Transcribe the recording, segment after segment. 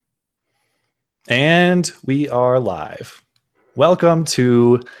And we are live. Welcome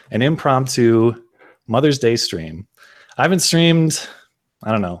to an impromptu Mother's Day stream. I haven't streamed,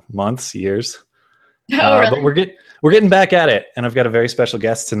 I don't know, months, years, Oh, really? but we're getting back at it. And I've got a very special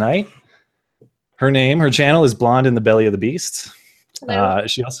guest tonight. Her channel is Blonde in the Belly of the Beast. Hello.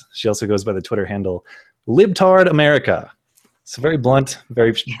 She also goes by the Twitter handle Libtard America. It's very blunt,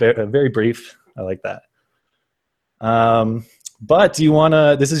 very brief. I like that. But do you want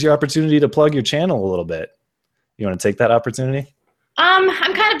to? This is your opportunity to plug your channel a little bit. You want to take that opportunity? I'm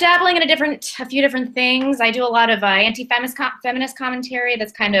kind of dabbling in a few different things. I do a lot of anti-feminist commentary.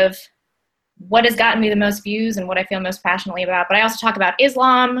 That's kind of what has gotten me the most views and what I feel most passionately about. But I also talk about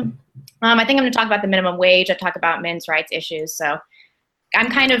Islam. I think I'm going to talk about the minimum wage. I talk about men's rights issues. So I'm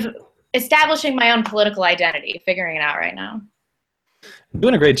kind of establishing my own political identity, figuring it out right now. You're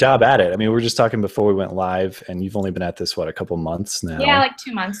doing a great job at it. I mean, we were just talking before we went live, and you've only been at this, a couple months now? Yeah, like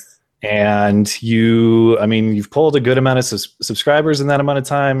 2 months. And you've pulled a good amount of subscribers in that amount of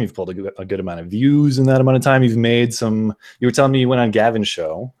time. You've pulled a good amount of views in that amount of time. You've made some, you were telling me you went on Gavin's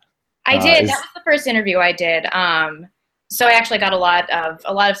show. I did. That was the first interview I did. So I actually got a lot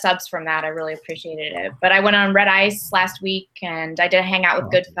of subs from that. I really appreciated it. But I went on Red Ice last week, and I did a hangout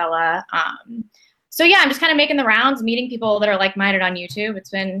with Goodfella. So yeah, I'm just kind of making the rounds, meeting people that are like-minded on YouTube. It's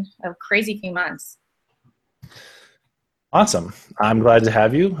been a crazy few months. Awesome. I'm glad to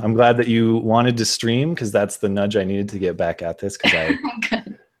have you. I'm glad that you wanted to stream, because that's the nudge I needed to get back at this, because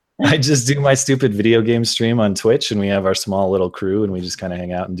I just do my stupid video game stream on Twitch, and we have our small little crew, and we just kind of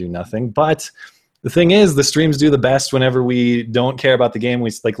hang out and do nothing. But the thing is, the streams do the best whenever we don't care about the game.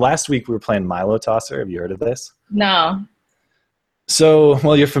 Like last week, we were playing Milo Tosser. Have you heard of this? No. So,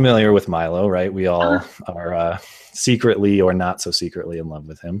 well, you're familiar with Milo, right? We all are secretly or not so secretly in love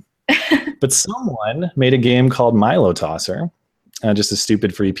with him. But someone made a game called Milo Tosser, just a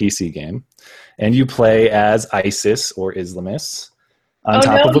stupid free PC game. And you play as ISIS or Islamists on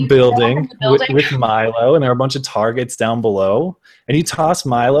top of a building with Milo, and there are a bunch of targets down below. And you toss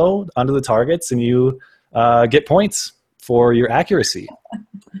Milo onto the targets, and you get points for your accuracy.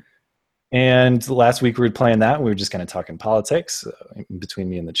 And last week we were playing that. And we were just kind of talking politics between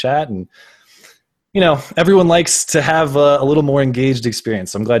me and the chat. And, you know, everyone likes to have a little more engaged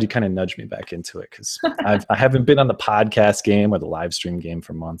experience. So I'm glad you kind of nudged me back into it, because I haven't been on the podcast game or the live stream game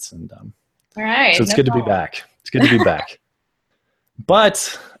for months. And all right, so it's good to be back. It's good to be back.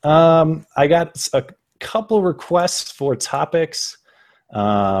 But I got a couple requests for topics.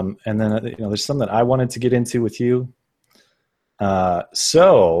 And then, there's some that I wanted to get into with you.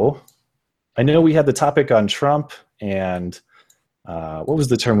 So I know we had the topic on Trump and what was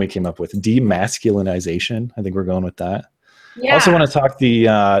the term we came up with? Demasculinization. I think we're going with that. Yeah. I also want to talk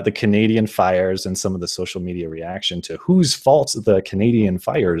the Canadian fires and some of the social media reaction to whose fault the Canadian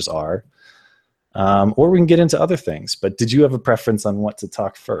fires are. Or we can get into other things. But did you have a preference on what to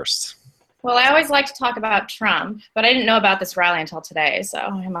talk first? Well, I always like to talk about Trump, but I didn't know about this rally until today, so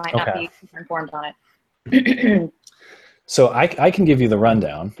I might not be super informed on it. So I can give you the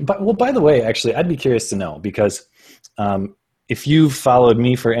rundown. But, well, by the way, actually, I'd be curious to know, because if you've followed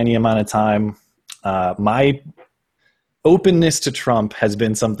me for any amount of time, my openness to Trump has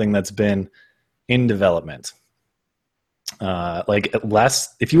been something that's been in development.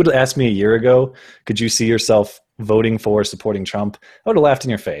 If you would have asked me a year ago, could you see yourself voting for, supporting Trump, I would have laughed in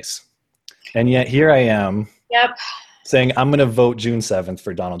your face. And yet here I am. Yep. Saying I'm going to vote June 7th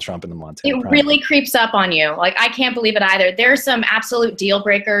for Donald Trump in the Montana primary. Really creeps up on you. Like, I can't believe it either. There are some absolute deal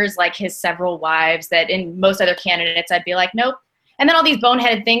breakers, like his several wives, that in most other candidates I'd be like, nope. And then all these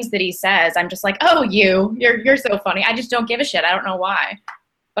boneheaded things that he says, I'm just like, oh, you're so funny. I just don't give a shit. I don't know why.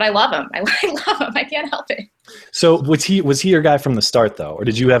 But I love him. I love him. I can't help it. So was he your guy from the start, though? Or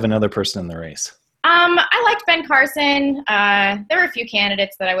did you have another person in the race? I liked Ben Carson. There were a few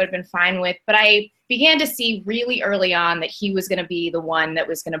candidates that I would have been fine with, but I began to see really early on that he was going to be the one that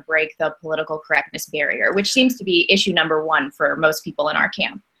was going to break the political correctness barrier, which seems to be issue number one for most people in our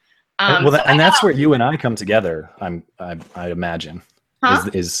camp. That's where you and I come together, I imagine. Huh?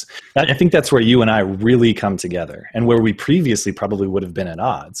 I think that's where you and I really come together, and where we previously probably would have been at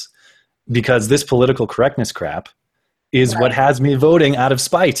odds, because this political correctness crap is what has me voting out of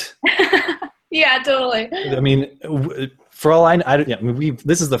spite. Yeah, totally. I mean, for all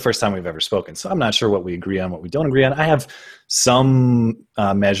this is the first time we've ever spoken, so I'm not sure what we agree on, what we don't agree on. I have some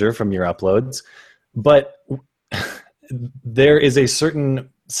measure from your uploads, but there is a certain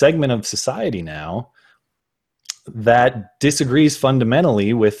segment of society now that disagrees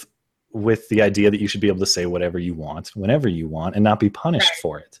fundamentally with the idea that you should be able to say whatever you want, whenever you want, and not be punished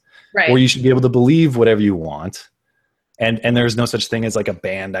for it. Right. Or you should be able to believe whatever you want And there's no such thing as like a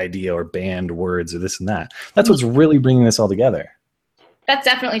banned idea or banned words or this and that. That's what's really bringing this all together. That's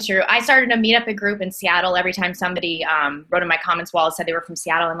definitely true. I started a meetup group in Seattle. Every time somebody wrote in my comments wall and said they were from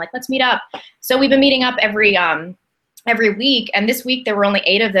Seattle, I'm like, let's meet up. So we've been meeting up every week, and this week there were only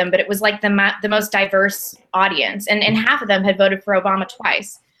 8 of them, but it was like the most diverse audience, and half of them had voted for Obama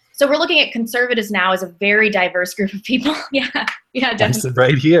twice. So we're looking at conservatives now as a very diverse group of people. Yeah, definitely.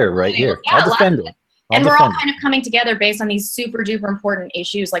 Right here. Yeah, I'll defend it. And we're all kind of coming together based on these super duper important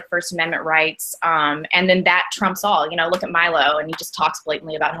issues like First Amendment rights. And then that trumps all. Look at Milo, and he just talks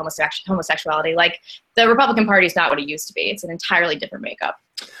blatantly about homosexuality. Like, the Republican Party is not what it used to be. It's an entirely different makeup.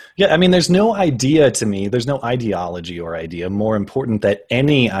 Yeah, I mean, there's no idea to me, there's no ideology or idea more important that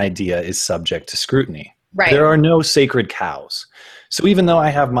any idea is subject to scrutiny. Right. There are no sacred cows. So even though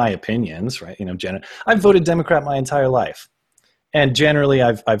I have my opinions, right, I've voted Democrat my entire life. And generally,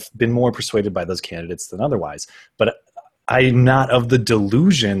 I've been more persuaded by those candidates than otherwise. But I'm not of the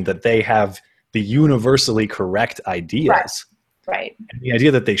delusion that they have the universally correct ideas. Right. And the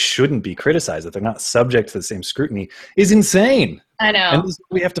idea that they shouldn't be criticized, that they're not subject to the same scrutiny, is insane. I know. And this is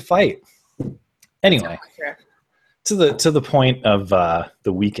what we have to fight. Anyway, to the point of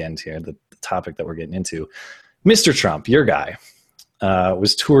the weekend here, the topic that we're getting into, Mr. Trump, your guy,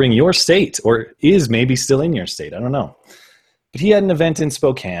 was touring your state, or is maybe still in your state. I don't know. But he had an event in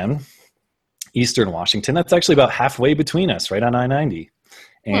Spokane, Eastern Washington. That's actually about halfway between us, right on I-90.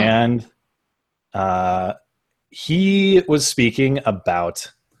 And he was speaking about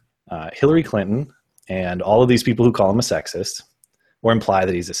Hillary Clinton and all of these people who call him a sexist or imply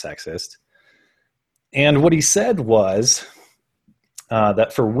that he's a sexist. And what he said was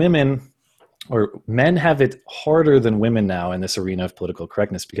that for women, or men have it harder than women now in this arena of political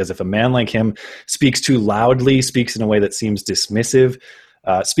correctness, because if a man like him speaks too loudly, speaks in a way that seems dismissive,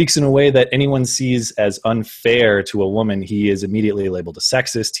 speaks in a way that anyone sees as unfair to a woman, he is immediately labeled a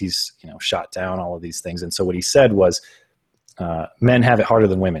sexist. He's shot down, all of these things. And so what he said was, men have it harder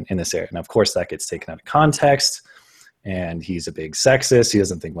than women in this area. And of course that gets taken out of context, and he's a big sexist. He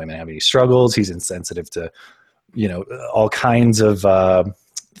doesn't think women have any struggles. He's insensitive to, all kinds of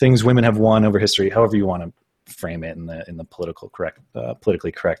things women have won over history, however you want to frame it in the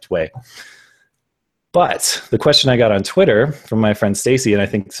politically correct way. But the question I got on Twitter from my friend Stacy, and I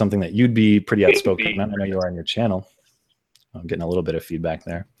think something that you'd be pretty outspoken on, I know you are on your channel, I'm getting a little bit of feedback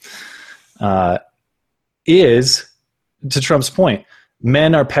there, is, to Trump's point,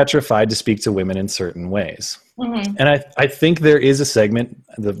 men are petrified to speak to women in certain ways. Mm-hmm. And I think there is a segment,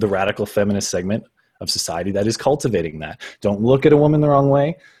 the radical feminist segment of society, that is cultivating that. Don't look at a woman the wrong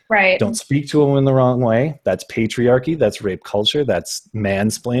way. Right. Don't speak to a woman the wrong way. That's patriarchy. That's rape culture. That's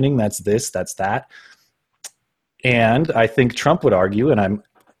mansplaining. That's this. That's that. And I think Trump would argue, and I'm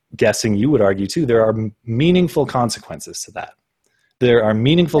guessing you would argue too, there are meaningful consequences to that. There are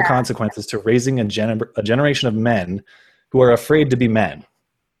meaningful consequences to raising a generation of men who are afraid to be men.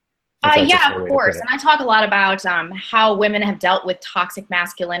 Yeah, of course. And I talk a lot about how women have dealt with toxic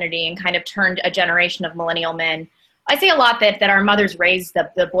masculinity and kind of turned a generation of millennial men. I say a lot that our mothers raised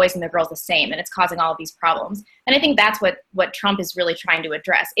the boys and the girls the same, and it's causing all of these problems. And I think that's what Trump is really trying to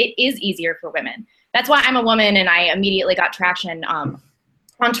address. It is easier for women. That's why I'm a woman, and I immediately got traction on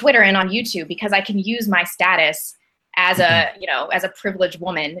Twitter and on YouTube, because I can use my status as a privileged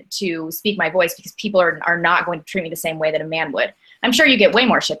woman to speak my voice, because people are not going to treat me the same way that a man would. I'm sure you get way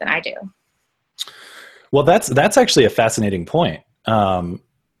more shit than I do. Well, that's actually a fascinating point. And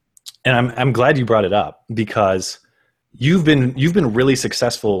I'm glad you brought it up, because you've been really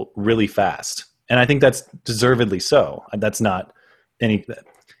successful really fast. And I think that's deservedly so. That's not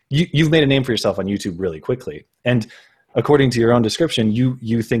you've made a name for yourself on YouTube really quickly. And according to your own description,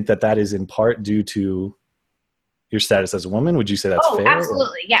 you think that is in part due to your status as a woman. Would you say that's fair? Oh,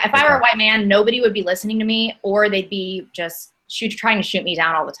 absolutely. Yeah. If I were a white man, nobody would be listening to me, or they'd be just trying to shoot me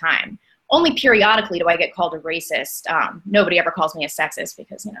down all the time. Only periodically do I get called a racist. Nobody ever calls me a sexist,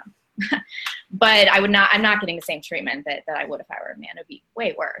 because, but I'm not getting the same treatment that I would if I were a man. It'd be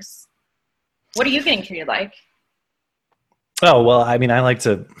way worse. What are you getting treated like? Oh, well, I mean,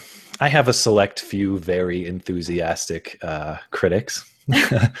 I have a select few very enthusiastic critics.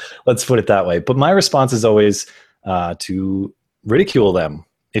 Let's put it that way. But my response is always to ridicule them.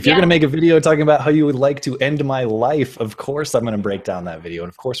 If you're going to make a video talking about how you would like to end my life, of course I'm going to break down that video, and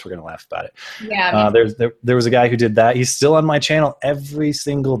of course we're going to laugh about it. Yeah. There was a guy who did that. He's still on my channel every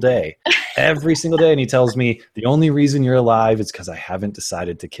single day. Every single day. And he tells me, the only reason you're alive is because I haven't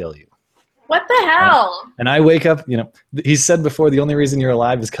decided to kill you. What the hell? And I wake up, he said before, the only reason you're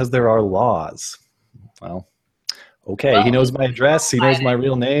alive is because there are laws. Well, okay. Well, he knows my address. He knows my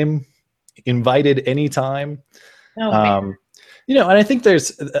real name. Invited anytime. Oh, man. You know,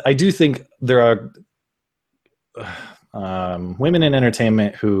 and I do think there are women in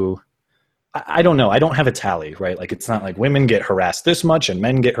entertainment who, I don't know. I don't have a tally, right? Like, it's not like women get harassed this much and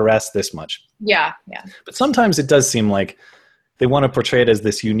men get harassed this much. Yeah, yeah. But sometimes it does seem like they want to portray it as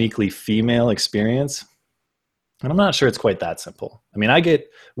this uniquely female experience. And I'm not sure it's quite that simple. I mean,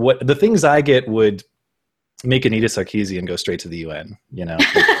 the things I get would make Anita Sarkeesian go straight to the UN, you know?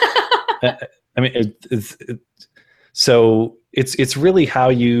 I mean, so it's really how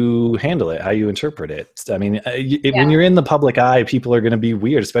you handle it, how you interpret it. I mean, when you're in the public eye, people are going to be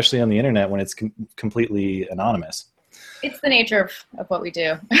weird, especially on the internet when it's completely anonymous. It's the nature of what we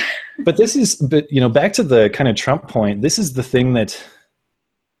do. But you know, back to the kind of Trump point, this is the thing that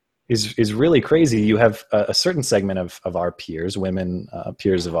is really crazy. You have a certain segment of our peers, women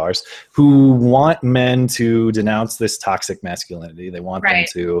peers of ours, who want men to denounce this toxic masculinity. They want them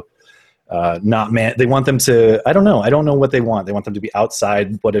to they want them to, I don't know what they want. They want them to be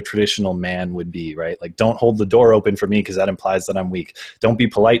outside what a traditional man would be, right? Like, don't hold the door open for me because that implies that I'm weak. Don't be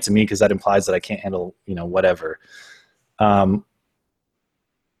polite to me because that implies that I can't handle, you know, whatever. But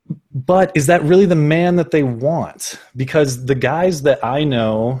is that really the man that they want? Because the guys that I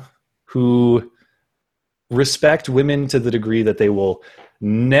know who respect women to the degree that they will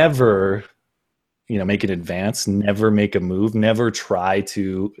never, you know, make an advance, never make a move, never try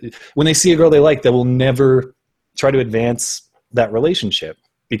to, when they see a girl they like, they will never try to advance that relationship,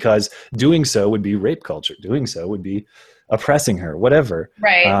 because doing so would be rape culture. Doing so would be oppressing her, whatever.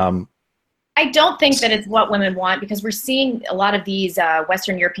 Right. I don't think that it's what women want, because we're seeing a lot of these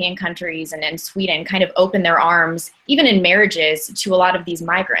Western European countries and Sweden kind of open their arms, even in marriages, to a lot of these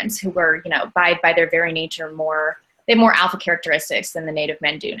migrants who are, you know, by their very nature, they have more alpha characteristics than the native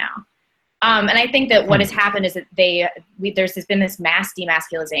men do now. And I think that what has happened is that there's been this mass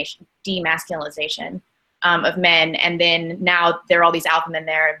demasculinization of men, and then now there are all these alpha men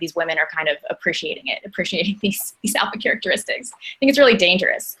there. These women are kind of appreciating these alpha characteristics. I think it's really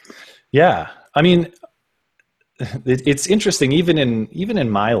dangerous. Yeah, I mean, it's interesting. Even in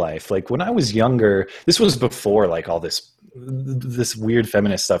my life, like when I was younger, this was before like all this weird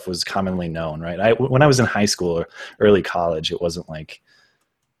feminist stuff was commonly known, right? When I was in high school or early college, it wasn't like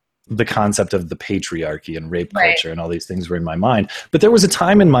the concept of the patriarchy and rape culture and all these things were in my mind. But there was a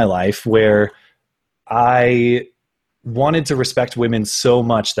time in my life where I wanted to respect women so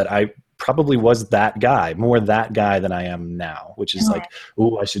much that I probably was more that guy than I am now, which is like,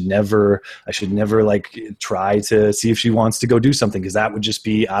 oh, I should never like try to see if she wants to go do something, because that would just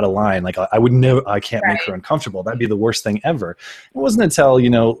be out of line. Like I can't make her uncomfortable. That'd be the worst thing ever. It wasn't until, you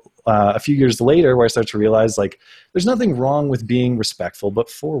know, a few years later where I started to realize, like, there's nothing wrong with being respectful, but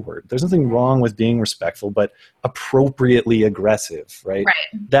forward. There's nothing wrong with being respectful, but appropriately aggressive, right?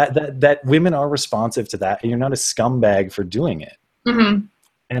 That women are responsive to that, and you're not a scumbag for doing it. Mm-hmm.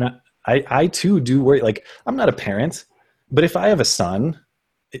 And I too do worry. Like, I'm not a parent, but if I have a son,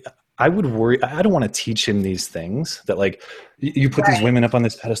 I would worry. I don't want to teach him these things that, like, you put these women up on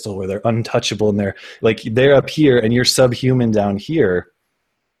this pedestal where they're untouchable and they're up here and you're subhuman down here.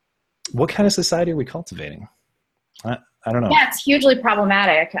 What kind of society are we cultivating? I don't know. Yeah, it's hugely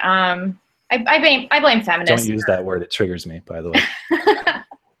problematic. I blame feminists. Don't use that word. It triggers me, by the way.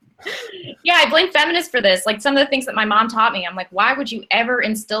 Yeah, I blame feminists for this. Like, some of the things that my mom taught me, I'm like, why would you ever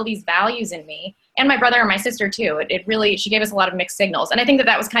instill these values in me? And my brother and my sister too. It really, she gave us a lot of mixed signals. And I think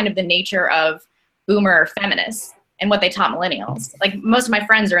that was kind of the nature of boomer feminists and what they taught millennials. Like, most of my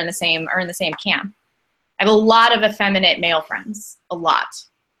friends are in the same camp. I have a lot of effeminate male friends, a lot.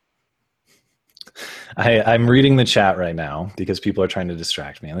 I'm reading the chat right now because people are trying to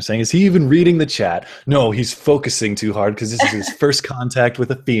distract me. And they're saying, is he even reading the chat? No, he's focusing too hard because this is his first contact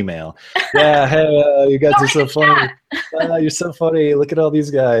with a female. Yeah, hey, you guys are so funny. You're so funny. Look at all these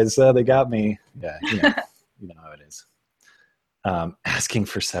guys. They got me. Yeah, you know how it is. Asking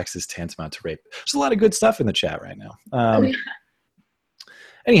for sex is tantamount to rape. There's a lot of good stuff in the chat right now.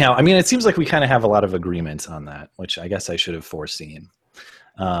 Anyhow, I mean, it seems like we kind of have a lot of agreement on that, which I guess I should have foreseen.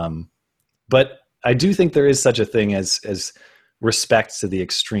 But I do think there is such a thing as respect to the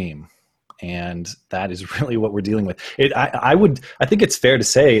extreme. And that is really what we're dealing with. I think it's fair to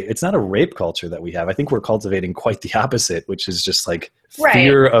say it's not a rape culture that we have. I think we're cultivating quite the opposite, which is just like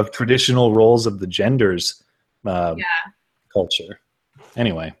fear of traditional roles of the genders culture.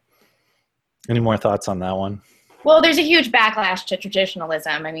 Anyway, any more thoughts on that one? Well, there's a huge backlash to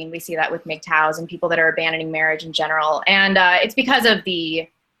traditionalism. I mean, we see that with MGTOWs and people that are abandoning marriage in general. And it's because of the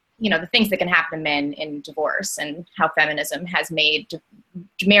things that can happen to men in divorce and how feminism has made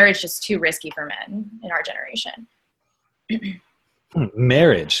marriage just too risky for men in our generation.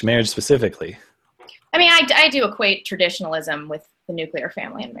 Marriage specifically. I mean, I do equate traditionalism with the nuclear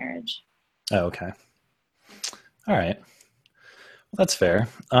family and marriage. Oh, okay. All right. Well, that's fair.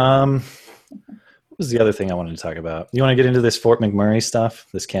 What was the other thing I wanted to talk about? You want to get into this Fort McMurray stuff,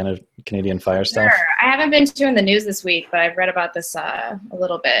 this Canadian Fire stuff? Sure. I haven't been doing the news this week, but I've read about this a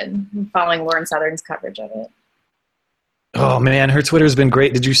little bit, following Lauren Southern's coverage of it. Oh man, her Twitter's been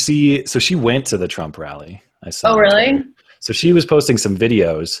great. Did you see? So she went to the Trump rally. I saw. Oh, really? So she was posting some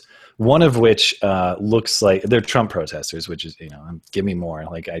videos. One of which looks like they're Trump protesters, which is, give me more.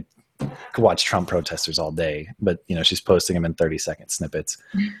 Like I could watch Trump protesters all day, but she's posting them in 30-second snippets.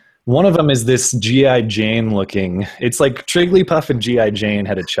 One of them is this G.I. Jane looking. It's like Trigglypuff and G.I. Jane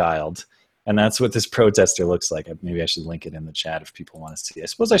had a child, and that's what this protester looks like. Maybe I should link it in the chat if people want to see. I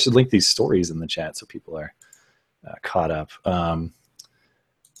suppose I should link these stories in the chat so people are caught up.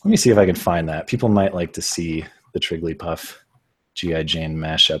 Let me see if I can find that. People might like to see the Trigglypuff G.I. Jane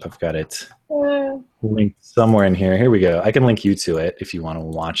mashup. I've got it linked somewhere in here. Here we go. I can link you to it if you want to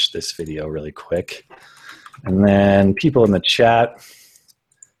watch this video really quick. And then people in the chat,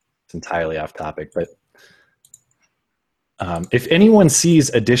 it's entirely off topic, but if anyone sees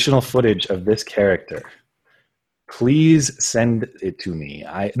additional footage of this character, please send it to me.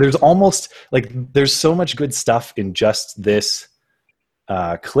 There's almost there's so much good stuff in just this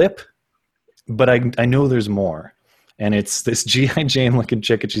clip, but I know there's more. And it's this G.I. Jane looking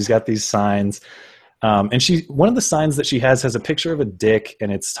chick, and she's got these signs. And one of the signs that she has a picture of a dick,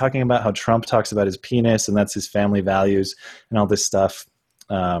 and it's talking about how Trump talks about his penis, and that's his family values and all this stuff.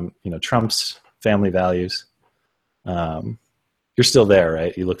 Trump's family values. You're still there,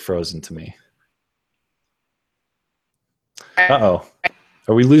 right? You look frozen to me. Uh-oh.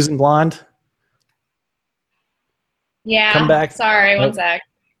 Are we losing Blonde? Yeah. Come back. Sorry, one sec.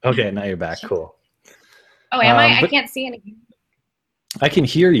 Okay, now you're back. Cool. Oh, am I? I can't see anything. I can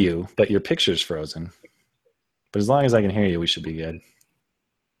hear you, but your picture's frozen. But as long as I can hear you, we should be good.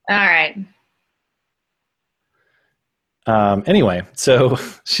 All right. Anyway, so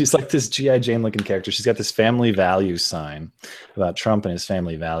she's like this G.I. Jane looking character. She's got this family values sign about Trump and his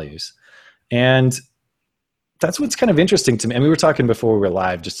family values. And that's what's kind of interesting to me. And we were talking before we were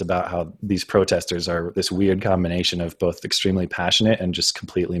live just about how these protesters are this weird combination of both extremely passionate and just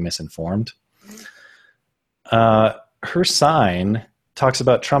completely misinformed. Her sign talks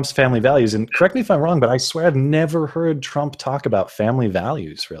about Trump's family values, and correct me if I'm wrong, but I swear I've never heard Trump talk about family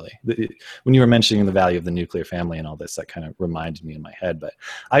values, really. When you were mentioning the value of the nuclear family and all this, that kind of reminded me in my head, but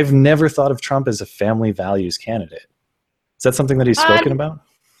I've never thought of Trump as a family values candidate. Is that something that he's spoken about?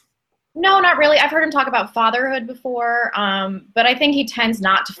 No, not really. I've heard him talk about fatherhood before, but I think he tends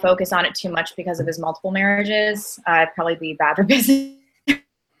not to focus on it too much because of his multiple marriages. It'd probably be bad for business to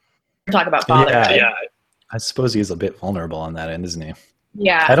talk about fatherhood. Yeah. I suppose he's a bit vulnerable on that end, isn't he?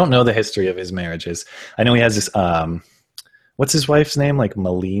 Yeah. I don't know the history of his marriages. I know he has this, what's his wife's name? Like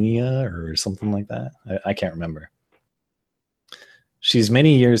Melania or something like that? I can't remember. She's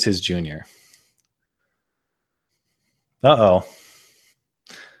many years his junior. Uh-oh.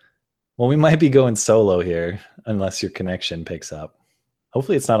 Well, we might be going solo here unless your connection picks up.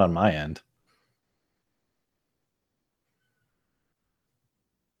 Hopefully it's not on my end.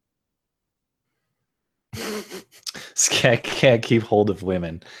 Can't keep hold of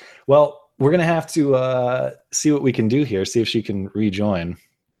women. Well, we're going to have to see what we can do here, see if she can rejoin.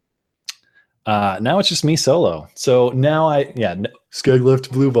 Now it's just me solo. So now Skeg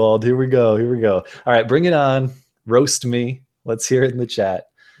left blue balled. Here we go. All right, bring it on. Roast me. Let's hear it in the chat.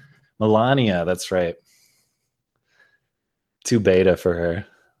 Melania, that's right. Too beta for her.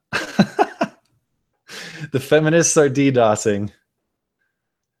 The feminists are DDoSing.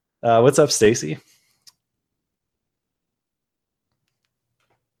 What's up, Stacy?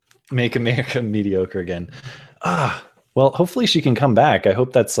 Make America mediocre again. Well, hopefully she can come back. I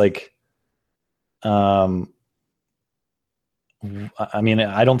hope that's like, I mean,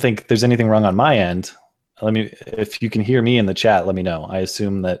 I don't think there's anything wrong on my end. If you can hear me in the chat, let me know. I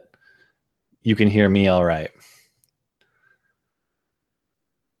assume that you can hear me all right.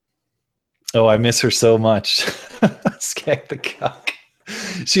 Oh, I miss her so much. Skag the cuck.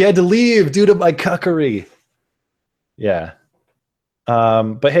 She had to leave due to my cuckery. Yeah.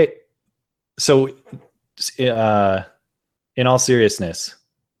 But hey, so in all seriousness,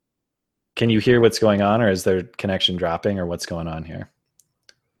 can you hear what's going on, or is there connection dropping, or what's going on here?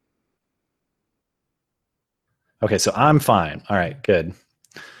 Okay, so I'm fine. All right, good.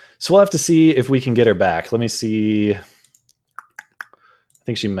 So we'll have to see if we can get her back. Let me see. I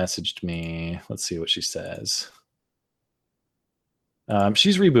think she messaged me. Let's see what she says.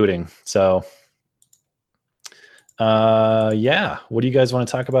 She's rebooting. So yeah, what do you guys want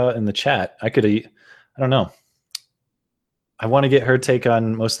to talk about in the chat? I I don't know. I want to get her take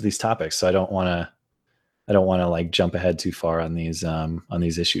on most of these topics, so I don't want to like jump ahead too far on these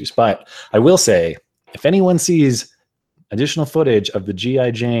issues. But I will say, if anyone sees additional footage of the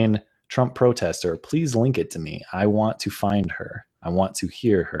G.I. Jane Trump protester, please link it to me. I want to find her. I want to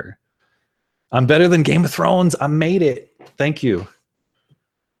hear her. I'm better than Game of Thrones. I made it. Thank you.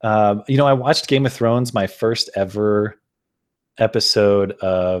 I watched Game of Thrones, my first ever episode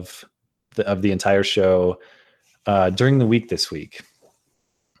of the entire show during the week this week,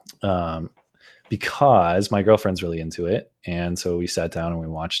 because my girlfriend's really into it, and so we sat down and we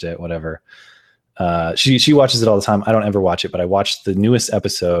watched it. Whatever. She watches it all the time. I don't ever watch it, but I watched the newest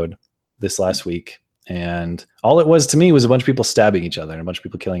episode this last week, and all it was to me was a bunch of people stabbing each other and a bunch of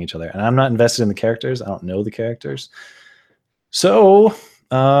people killing each other. And I'm not invested in the characters. I don't know the characters, so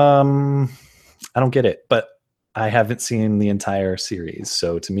I don't get it. But I haven't seen the entire series,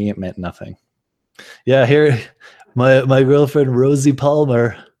 so to me it meant nothing. Yeah, here, my girlfriend Rosie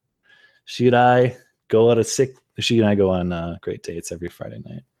Palmer. She and I go on great dates every Friday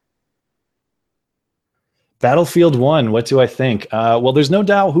night. Battlefield 1, what do I think? Well, there's no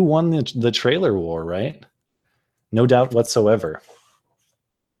doubt who won the trailer war, right? No doubt whatsoever.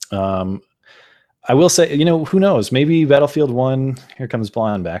 I will say, who knows? Maybe Battlefield 1, here comes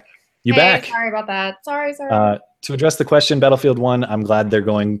Blonde back. Back. Sorry about that. Sorry. To address the question, Battlefield 1, I'm glad they're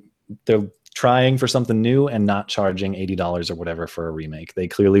trying for something new and not charging $80 or whatever for a remake. They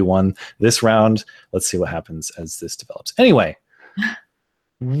clearly won this round. Let's see what happens as this develops. Anyway,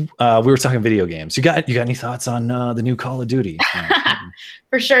 we were talking video games. You got any thoughts on the new Call of Duty?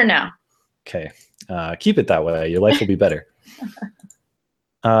 For sure, no. Okay, keep it that way. Your life will be better.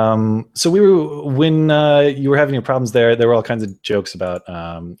 So when you were having your problems there were all kinds of jokes about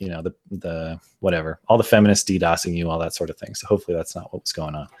the whatever, all the feminists DDoSing you, all that sort of thing. So hopefully that's not what was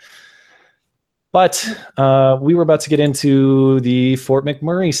going on. But we were about to get into the Fort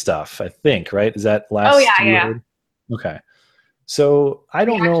McMurray stuff, I think, right? Is that last? Oh yeah. Okay. So I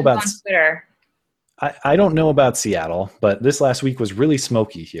don't know about Twitter. I don't know about Seattle, but this last week was really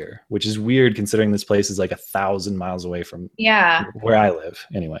smoky here, which is weird considering this place is like 1,000 miles away from where I live.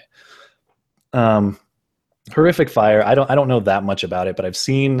 Anyway, horrific fire. I don't know that much about it, but I've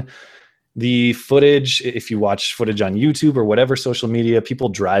seen the footage. If you watch footage on YouTube or whatever social media, people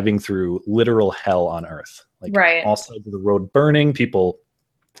driving through literal hell on earth, like all sides of the road burning, people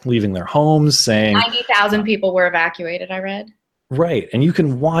leaving their homes, saying 90,000 people were evacuated. I read. Right, and you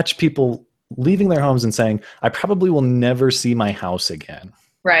can watch people leaving their homes and saying, I probably will never see my house again.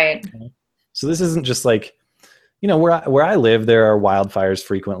 Right. Okay? So this isn't just like, where I live, there are wildfires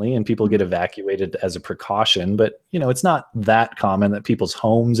frequently and people get evacuated as a precaution, but it's not that common that people's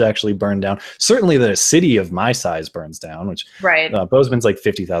homes actually burn down. Certainly that a city of my size burns down, which Bozeman's like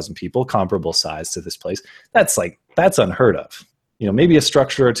 50,000 people, comparable size to this place. That's unheard of. Maybe a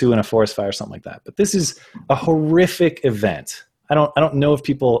structure or two in a forest fire, something like that. But this is a horrific event. I don't know if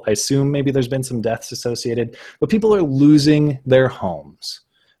people, I assume maybe there's been some deaths associated, but people are losing their homes.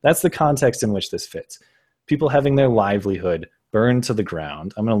 That's the context in which this fits. People having their livelihood burned to the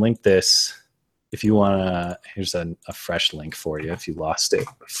ground. I'm going to link this if you want to. Here's a fresh link for you if you lost it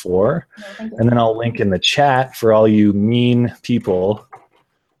before. And then I'll link in the chat for all you mean people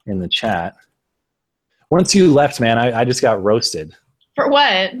in the chat. Once you left, man, I just got roasted. For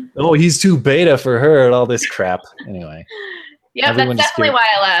what? Oh, he's too beta for her and all this crap. Anyway. Yeah, that's definitely why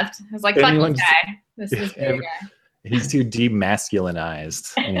I left. I was like, fuck this guy. This is the guy. He's too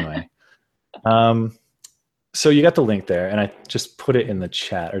demasculinized. Anyway. So you got the link there, and I just put it in the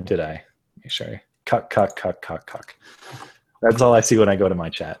chat, or did I? Make sure. Cuck. That's all I see when I go to my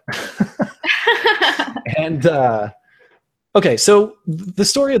chat. And, okay, so the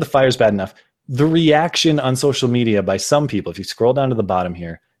story of the fire is bad enough. The reaction on social media by some people, if you scroll down to the bottom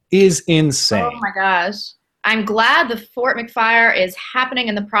here, is insane. Oh my gosh. I'm glad the Fort McFire is happening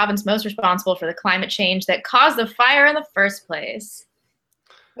in the province most responsible for the climate change that caused the fire in the first place.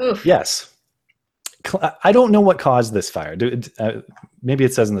 Oof. Yes. I don't know what caused this fire. Maybe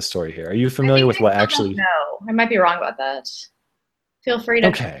it says in the story here. Are you familiar with what actually... No, I might be wrong about that. Feel free to...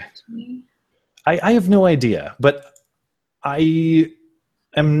 Okay. I have no idea, but I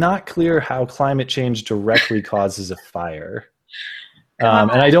am not clear how climate change directly causes a fire.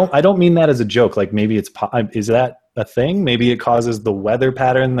 And I don't mean that as a joke. Like maybe is that a thing? Maybe it causes the weather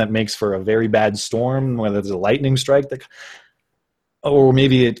pattern that makes for a very bad storm, whether there's a lightning strike, or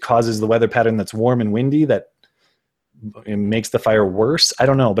maybe it causes the weather pattern that's warm and windy that it makes the fire worse. I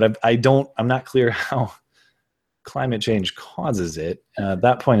don't know, but I'm not clear how climate change causes it.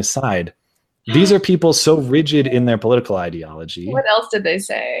 That point aside, these are people so rigid in their political ideology. What else did they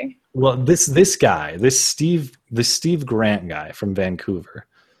say? Well, this guy, this Steve Grant guy from Vancouver.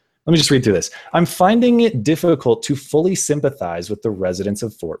 Let me just read through this. I'm finding it difficult to fully sympathize with the residents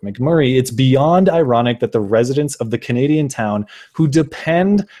of Fort McMurray. It's beyond ironic that the residents of the Canadian town who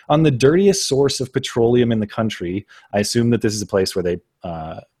depend on the dirtiest source of petroleum in the country, I assume that this is a place where they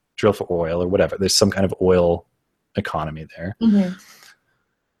drill for oil or whatever. There's some kind of oil economy there. Mm-hmm.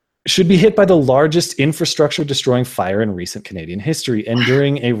 Should be hit by the largest infrastructure-destroying fire in recent Canadian history and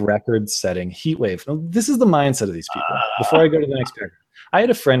during a record-setting heat wave. Now, this is the mindset of these people. Before I go to the next paragraph. I had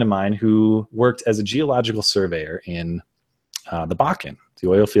a friend of mine who worked as a geological surveyor in the Bakken, the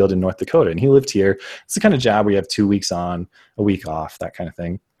oil field in North Dakota, and he lived here. It's the kind of job where you have 2 weeks on, a week off, that kind of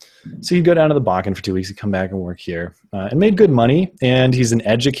thing. So he'd go down to the Bakken for 2 weeks, he'd come back and work here, and made good money. And he's an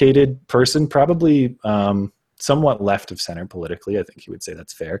educated person, probably somewhat left of center politically. I think he would say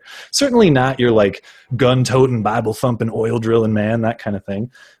that's fair. Certainly not your like gun-toting, Bible-thumping, oil-drilling man, that kind of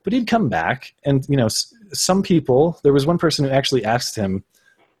thing. But he'd come back, and some people, there was one person who actually asked him,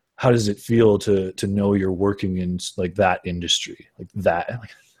 how does it feel to know you're working in like that industry, like that? Like,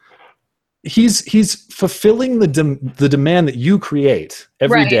 he's fulfilling the demand that you create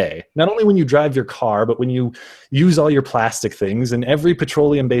every day. Not only when you drive your car, but when you use all your plastic things and every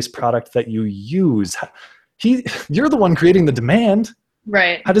petroleum-based product that you use. You're the one creating the demand.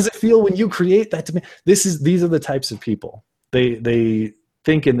 Right. How does it feel when you create that demand? These are the types of people. They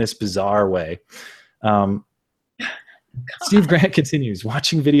think in this bizarre way. Steve Grant continues,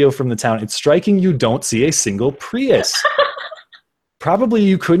 watching video from the town. It's striking you don't see a single Prius. Probably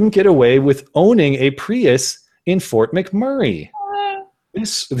you couldn't get away with owning a Prius in Fort McMurray.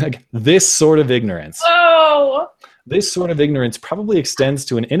 This sort of ignorance. Oh. This sort of ignorance probably extends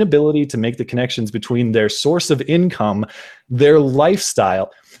to an inability to make the connections between their source of income, their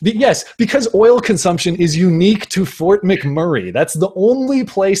lifestyle. Yes, because oil consumption is unique to Fort McMurray. That's the only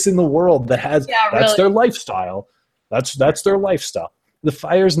place in the world that has, that's their lifestyle. That's their lifestyle. The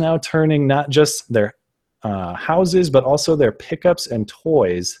fire's now turning not just their houses, but also their pickups and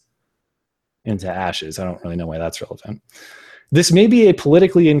toys into ashes. I don't really know why that's relevant. This may be a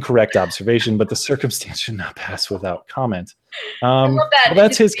politically incorrect observation, but the circumstance should not pass without comment. I love that. Well,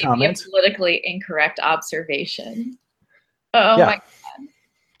 that's his comment. A politically incorrect observation. Oh yeah. my God.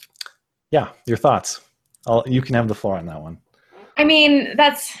 Yeah, your thoughts. You can have the floor on that one. I mean,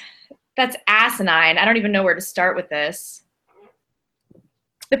 that's asinine. I don't even know where to start with this.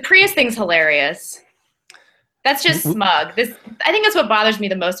 The Prius thing's hilarious. That's just smug. I think that's what bothers me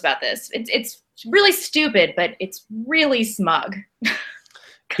the most about this. It's really stupid, but it's really smug.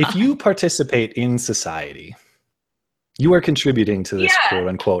 If you participate in society, you are contributing to this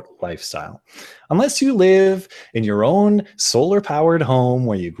quote-unquote lifestyle. Unless you live in your own solar-powered home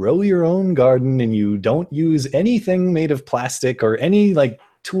where you grow your own garden and you don't use anything made of plastic or any like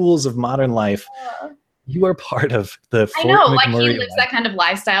tools of modern life, you are part of the Fort McMurray. Like he lives that kind of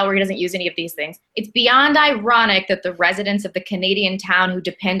lifestyle where he doesn't use any of these things. It's beyond ironic that the residents of the Canadian town who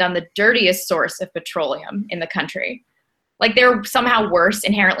depend on the dirtiest source of petroleum in the country, like they're somehow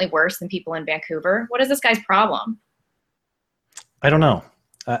inherently worse than people in Vancouver. What is this guy's problem? I don't know.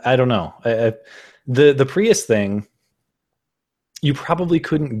 I don't know. The Prius thing, you probably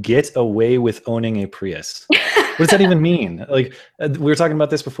couldn't get away with owning a Prius. What does that even mean? Like we were talking about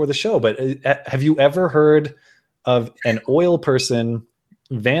this before the show, but have you ever heard of an oil person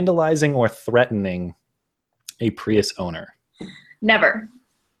vandalizing or threatening a Prius owner? Never.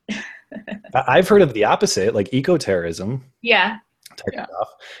 I've heard of the opposite, like eco-terrorism. Yeah. Type stuff.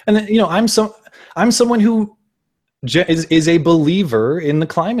 And then, I'm someone who is a believer in the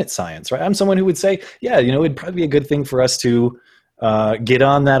climate science, right? I'm someone who would say, it'd probably be a good thing for us to get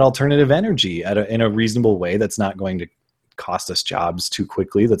on that alternative energy in a reasonable way that's not going to cost us jobs too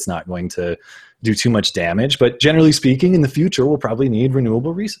quickly, that's not going to do too much damage. But generally speaking, in the future, we'll probably need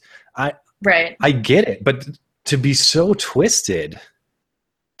renewable resources. I get it, but to be so twisted,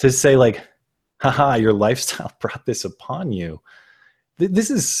 to say like, haha, your lifestyle brought this upon you.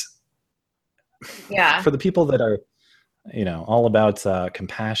 This is for the people that are all about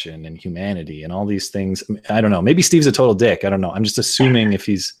compassion and humanity and all these things. I don't know. Maybe Steve's a total dick. I don't know. I'm just assuming if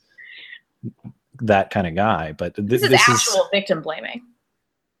he's that kind of guy. But this is actual victim blaming.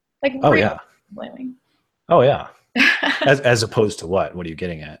 Like, real blaming. Oh yeah. As opposed to what? What are you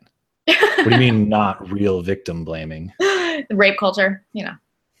getting at? What do you mean not real victim blaming? The rape culture. Yeah.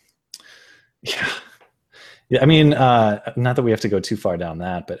 Yeah. I mean, not that we have to go too far down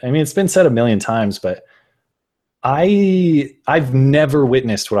that, but I mean, it's been said a million times, but I've never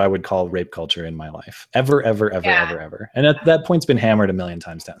witnessed what I would call rape culture in my life, ever, Yeah. ever. And that point's been hammered a million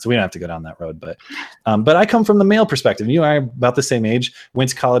times down, so we don't have to go down that road. But I come from the male perspective. You and I are about the same age, went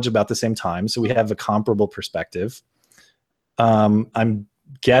to college about the same time, so we have a comparable perspective. I'm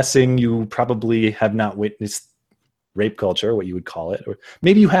guessing you probably have not witnessed rape culture, what you would call it, or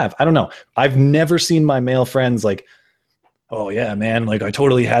maybe you have. I don't know. I've never seen my male friends like, oh yeah, man, like I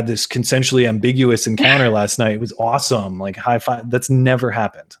totally had this consensually ambiguous encounter last night. It was awesome. Like high five. That's never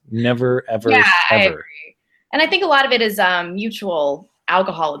happened. Never, ever, Yeah, I ever. agree. And I think a lot of it is mutual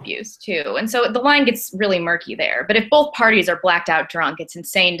alcohol abuse too. And so the line gets really murky there. But if both parties are blacked out drunk, it's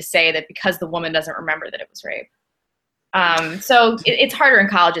insane to say that because the woman doesn't remember that it was rape. So it's harder in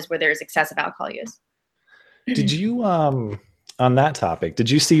colleges where there's excessive alcohol use. Did you, on that topic, did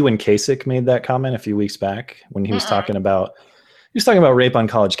you see when Kasich made that comment a few weeks back when he was talking about rape on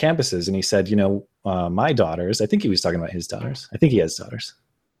college campuses, and he said, you know, my daughters, I think he was talking about his daughters. I think he has daughters.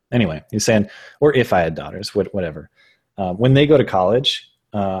 Anyway, he's saying, or if I had daughters, whatever. When they go to college,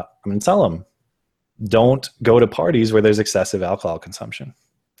 I'm going to tell them, don't go to parties where there's excessive alcohol consumption.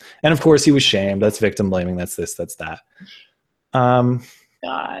 And of course he was shamed. That's victim blaming. That's this, that's that.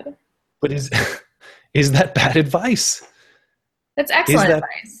 God. But is that bad advice? That's excellent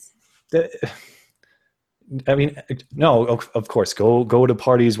advice. I mean, no, of course, go to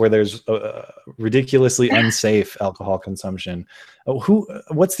parties where there's ridiculously unsafe alcohol consumption.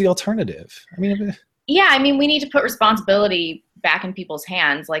 What's the alternative? I mean, yeah, I mean, we need to put responsibility back in people's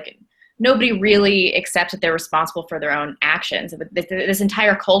hands. Like, nobody really accepts that they're responsible for their own actions. This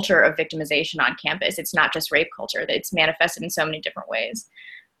entire culture of victimization on campus, it's not just rape culture. It's manifested in so many different ways.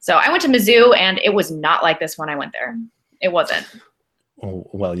 So I went to Mizzou, and it was not like this when I went there. It wasn't. Oh,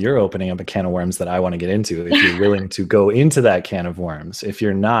 well, you're opening up a can of worms that I want to get into if you're willing to go into that can of worms. If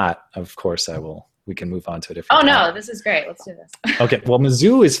you're not, of course I will. We can move on to a different no, this is great. Let's do this. Okay, well,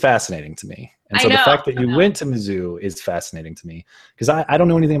 Mizzou is fascinating to me. And so the fact that you went to Mizzou is fascinating to me because I don't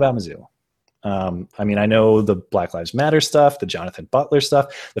know anything about Mizzou. I mean, I know the Black Lives Matter stuff, the Jonathan Butler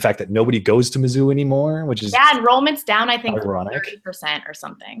stuff, the fact that nobody goes to Mizzou anymore, which is enrollment's down, I think, ironic. 30% or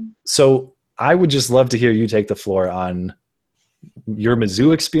something. So I would just love to hear you take the floor on your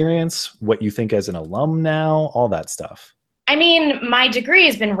Mizzou experience, what you think as an alum now, all that stuff. I mean, my degree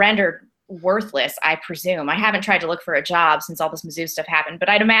has been rendered worthless, I presume. I haven't tried to look for a job since all this Mizzou stuff happened, but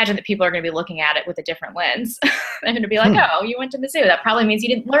I'd imagine that people are going to be looking at it with a different lens. They're going to be like, oh, you went to Mizzou. That probably means you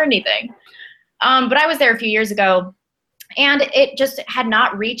didn't learn anything. But I was there a few years ago, and it just had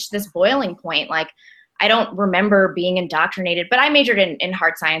not reached this boiling point. Like, I don't remember being indoctrinated, but I majored in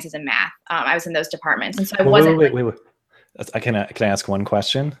hard sciences and math. I was in those departments, and so I wasn't. Wait. Can I ask one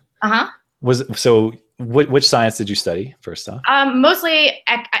question? Uh-huh. Which science did you study first off? Mostly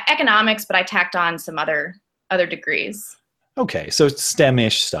economics, but I tacked on some other degrees. Okay, so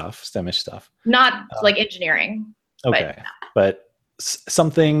STEM-ish stuff. Not like engineering. Okay, but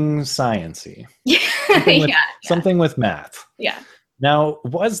something sciencey. Something with math. Yeah. Now,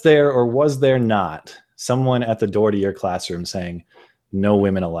 was there or was there not someone at the door to your classroom saying, "No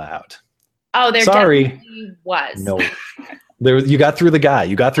women allowed"? Oh, there definitely was. No. You got through the guy.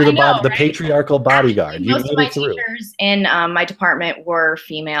 You got through the patriarchal bodyguard. Actually, most of my teachers in my department were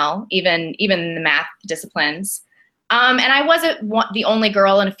female, even in the math disciplines. And I wasn't the only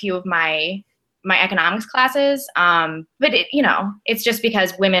girl in a few of my economics classes. But it's just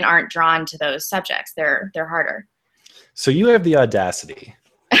because women aren't drawn to those subjects. They're harder. So you have the audacity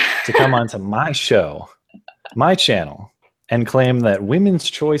to come onto my show, my channel, and claim that women's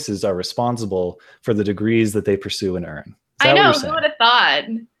choices are responsible for the degrees that they pursue and earn. I know, who would have thought?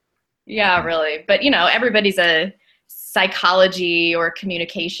 Yeah, really. But, everybody's a psychology or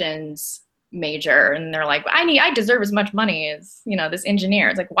communications major, and they're like, I deserve as much money as, this engineer.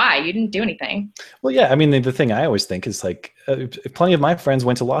 It's like, why? You didn't do anything. Well, yeah. I mean, the thing I always think is like, plenty of my friends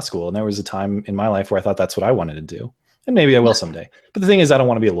went to law school, and there was a time in my life where I thought that's what I wanted to do. And maybe I will someday. But the thing is, I don't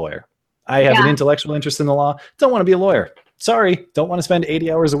want to be a lawyer. I have an intellectual interest in the law. Don't want to be a lawyer. Sorry, don't want to spend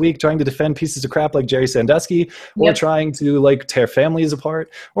 80 hours a week trying to defend pieces of crap like Jerry Sandusky or trying to tear families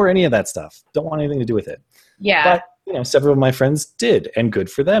apart or any of that stuff. Don't want anything to do with it. Yeah. But several of my friends did, and good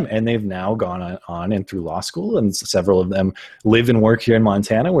for them. And they've now gone on and through law school, and several of them live and work here in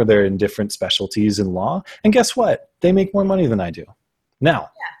Montana where they're in different specialties in law. And guess what? They make more money than I do. Now,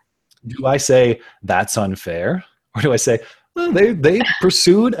 do I say that's unfair? Or do I say, well, they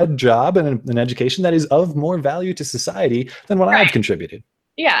pursued a job and an education that is of more value to society than what I've contributed?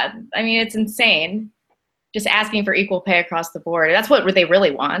 Yeah, I mean, it's insane. Just asking for equal pay across the board. That's what they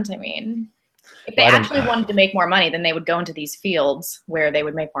really want. I mean, if they actually wanted to make more money, then they would go into these fields where they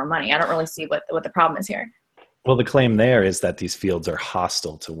would make more money. I don't really see what the problem is here. Well, the claim there is that these fields are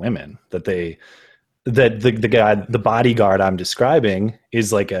hostile to women, that the bodyguard I'm describing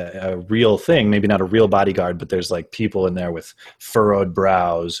is like a real thing, maybe not a real bodyguard, but there's like people in there with furrowed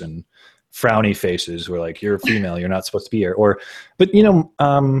brows and frowny faces who are like, you're a female, you're not supposed to be here. But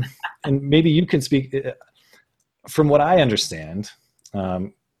and maybe you can speak from what I understand,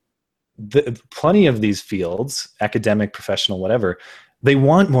 plenty of these fields, academic, professional, whatever, they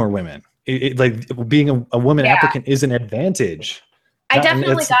want more women. Like being a woman applicant is an advantage. I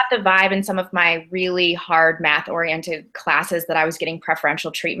definitely got the vibe in some of my really hard math-oriented classes that I was getting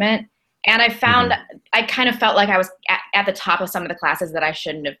preferential treatment. And I found I kind of felt like I was at the top of some of the classes that I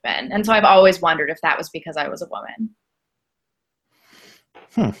shouldn't have been. And so I've always wondered if that was because I was a woman.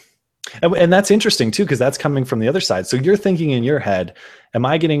 And that's interesting too, because that's coming from the other side. So you're thinking in your head, am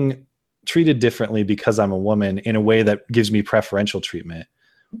I getting treated differently because I'm a woman in a way that gives me preferential treatment?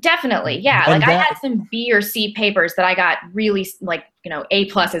 Definitely. Yeah. And like I had some B or C papers that I got really like, A+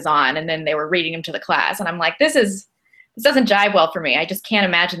 on, and then they were reading them to the class. And I'm like, this doesn't jive well for me. I just can't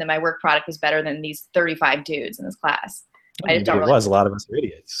imagine that my work product was better than these 35 dudes in this class. Maybe it was. A lot of us are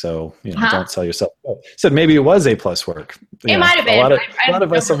idiots. So, don't sell yourself. Said maybe it was A+ work. It might have been. A lot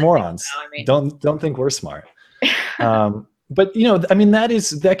of us are morons. Don't think we're smart. But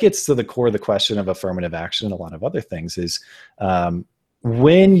that gets to the core of the question of affirmative action and a lot of other things is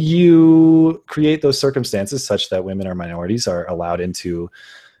when you create those circumstances such that women or minorities are allowed into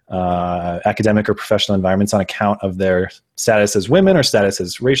academic or professional environments on account of their status as women or status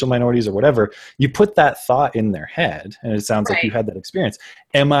as racial minorities or whatever, you put that thought in their head, and it sounds like you had that experience.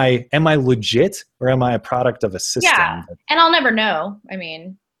 Am I legit, or am I a product of a system? Yeah, and I'll never know. I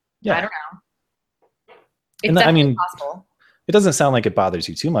mean, I don't know. It's definitely possible. It doesn't sound like it bothers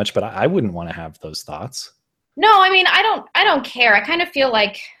you too much, but I wouldn't want to have those thoughts. No, I mean, I don't care. I kind of feel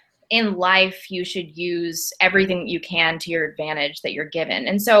like in life you should use everything you can to your advantage that you're given.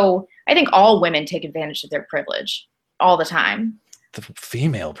 And so I think all women take advantage of their privilege all the time. The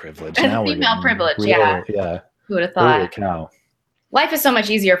female privilege. Female privilege, yeah. Who would have thought? Holy cow. Life is so much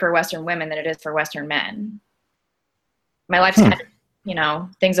easier for Western women than it is for Western men. My life's kind of,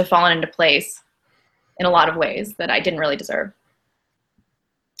 things have fallen into place in a lot of ways that I didn't really deserve.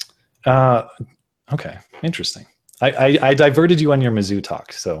 Okay, interesting. I diverted you on your Mizzou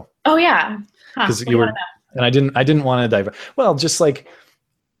talk, so. Oh yeah, because you were, and I didn't want to divert. Well, just like,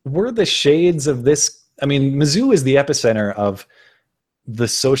 were the shades of this? I mean, Mizzou is the epicenter of the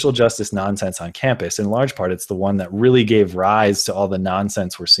social justice nonsense on campus. In large part, it's the one that really gave rise to all the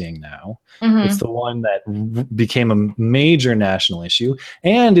nonsense we're seeing now. It's the one that became a major national issue,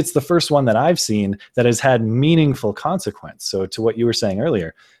 and it's the first one that I've seen that has had meaningful consequence. So, to what you were saying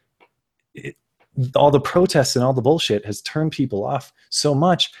earlier. All the protests and all the bullshit has turned people off so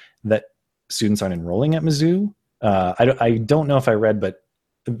much that students aren't enrolling at Mizzou. I don't know if I read, but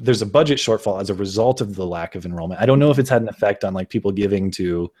there's a budget shortfall as a result of the lack of enrollment. I don't know if it's had an effect on like people giving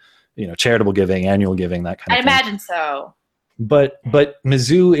to, charitable giving, annual giving, that kind of thing. I imagine so. But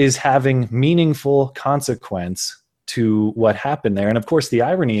Mizzou is having meaningful consequence to what happened there. And of course, the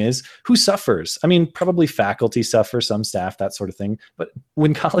irony is, who suffers? I mean, probably faculty suffer, some staff, that sort of thing. But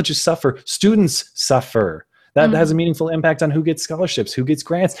when colleges suffer, students suffer. That has a meaningful impact on who gets scholarships, who gets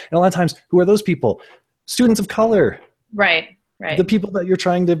grants. And a lot of times, who are those people? Students of color. Right. The people that you're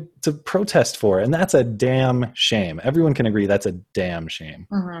trying to protest for. And that's a damn shame. Everyone can agree that's a damn shame.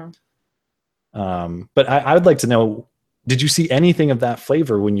 But I would like to know, did you see anything of that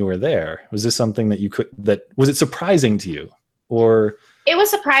flavor when you were there? Was this something that was it surprising to you, or? It was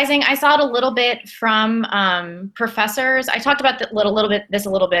surprising. I saw it a little bit from professors. I talked about this a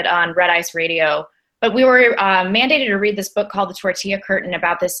little bit on Red Ice Radio, but we were mandated to read this book called The Tortilla Curtain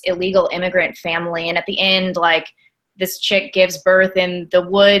about this illegal immigrant family. And at the end, like, this chick gives birth in the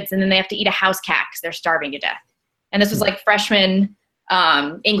woods, and then they have to eat a house cat because they're starving to death. And this was like freshman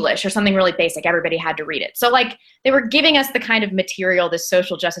English or something really basic. Everybody had to read it. So like they were giving us the kind of material, this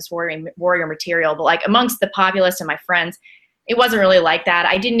social justice warrior material, but like amongst the populace and my friends, it wasn't really like that.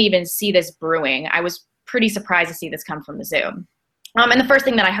 I didn't even see this brewing. I was pretty surprised to see this come from Mizzou. And the first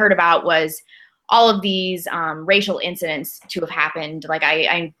thing that I heard about was all of these racial incidents to have happened. Like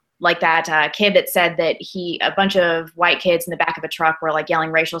I like that kid that said that a bunch of white kids in the back of a truck were like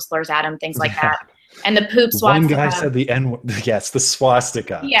yelling racial slurs at him, things like that. And the poop swastika. One guy said the yes, the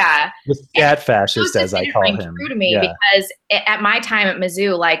swastika. Yeah. The scat fascist, as I call him. True to me, because at my time at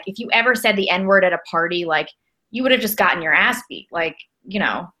Mizzou, like if you ever said the N-word at a party, like you would have just gotten your ass beat. Like,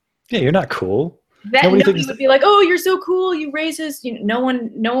 Yeah, you're not cool. Nobody would be like, "Oh, you're so cool, you racist." No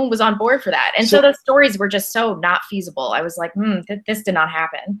one was on board for that. And so those stories were just so not feasible. I was like, this did not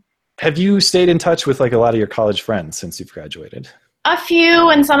happen. Have you stayed in touch with like a lot of your college friends since you've graduated? A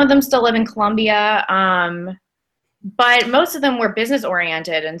few, and some of them still live in Columbia. But most of them were business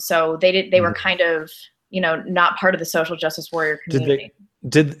oriented, and so they were kind of, not part of the social justice warrior community.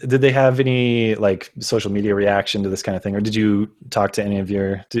 Did they have any like social media reaction to this kind of thing, or did you talk to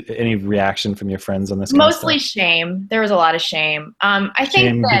any reaction from your friends on this? Mostly shame. There was a lot of shame. I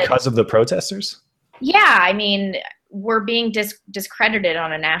think because of the protesters. Yeah, I mean, we're being discredited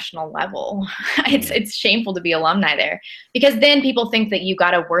on a national level. It's shameful to be alumni there, because then people think that you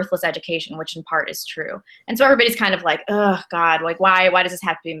got a worthless education, which in part is true. And so everybody's kind of like, oh God, like why does this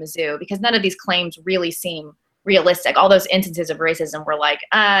have to be Mizzou? Because none of these claims really seem realistic. All those instances of racism were like,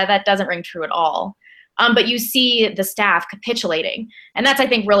 that doesn't ring true at all. But you see the staff capitulating. And that's, I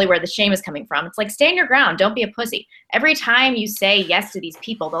think, really where the shame is coming from. It's like, stand your ground. Don't be a pussy. Every time you say yes to these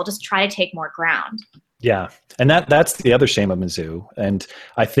people, they'll just try to take more ground. Yeah. And that's the other shame of Mizzou. And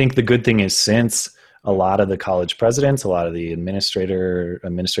I think the good thing is, since a lot of the college presidents, a lot of the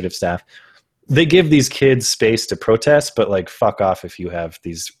administrative staff, they give these kids space to protest, but like, fuck off if you have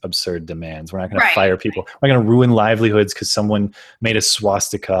these absurd demands. We're not going to fire people. We're not going to ruin livelihoods because someone made a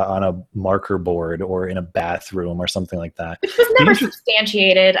swastika on a marker board or in a bathroom or something like that. Which was never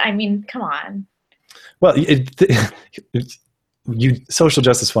substantiated. I mean, come on. Well, social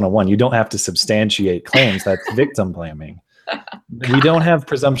justice 101, you don't have to substantiate claims. That's victim blaming. We don't have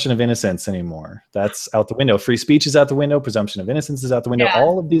presumption of innocence anymore. That's out the window. Free speech is out the window. Presumption of innocence is out the window. Yeah.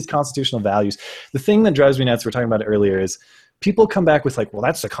 All of these constitutional values. The thing that drives me nuts, we were talking about it earlier, is people come back with like, well,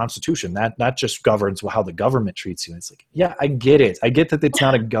 that's the Constitution. That just governs how the government treats you. And it's like, yeah, I get it. I get that it's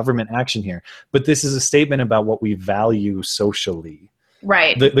not a government action here, but this is a statement about what we value socially.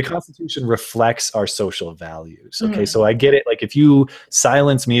 Right. The Constitution reflects our social values. Okay. So I get it. Like, if you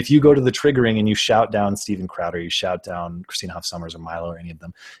silence me, if you go to the triggering and you shout down Steven Crowder, you shout down Christina Hoff Sommers or Milo or any of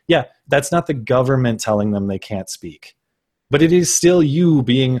them. Yeah. That's not the government telling them they can't speak, but it is still you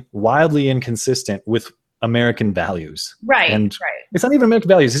being wildly inconsistent with American values. Right. And it's not even American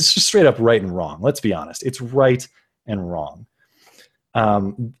values. It's just straight up right and wrong. Let's be honest. It's right and wrong.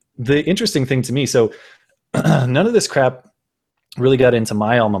 The interesting thing to me, so none of this crap really got into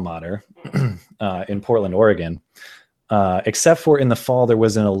my alma mater in Portland, Oregon, except for in the fall, there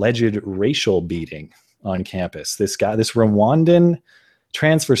was an alleged racial beating on campus. This Rwandan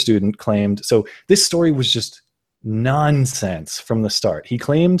transfer student claimed, so this story was just nonsense from the start. He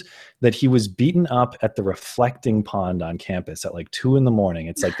claimed that he was beaten up at the Reflecting Pond on campus at like 2 a.m.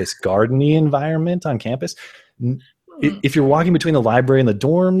 It's like this gardeny environment on campus. If you're walking between the library and the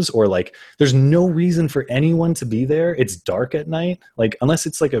dorms, or like, there's no reason for anyone to be there. It's dark at night, like, unless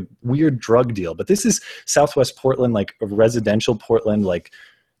it's like a weird drug deal. But this is Southwest Portland, like a residential Portland, like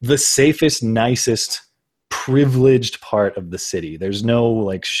the safest, nicest, privileged part of the city. There's no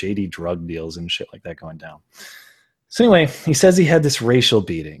like shady drug deals and shit like that going down. So anyway, he says he had this racial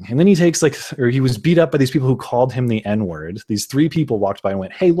beating, and then he was beat up by these people who called him the N-word. These 3 people walked by and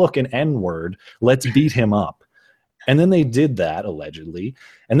went, "Hey, look, an N-word. Let's beat him up." And then they did that, allegedly.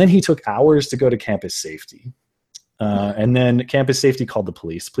 And then he took hours to go to campus safety. And then campus safety called the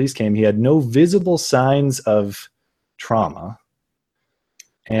police. Police came. He had no visible signs of trauma.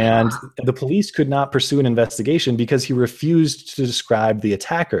 And the police could not pursue an investigation because he refused to describe the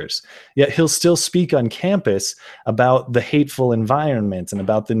attackers. Yet he'll still speak on campus about the hateful environment and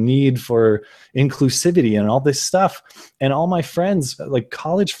about the need for inclusivity and all this stuff. And all my friends, like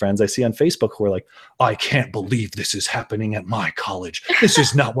college friends I see on Facebook, who are like, "I can't believe this is happening at my college. This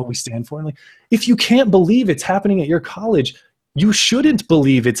is not what we stand for." And like, if you can't believe it's happening at your college, you shouldn't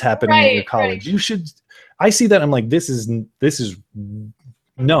believe it's happening at your college. You should. I see that. I'm like, this is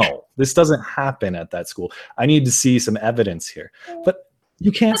no, this doesn't happen at that school. I need to see some evidence here. But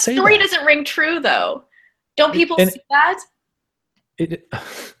you can't say that. The story doesn't ring true, though. Don't people see that?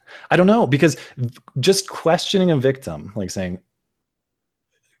 I don't know, because just questioning a victim, like saying,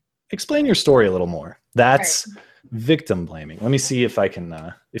 explain your story a little more, that's victim blaming. Let me see if I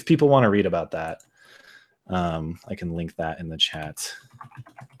can, if people want to read about that, I can link that in the chat.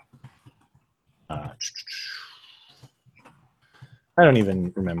 I don't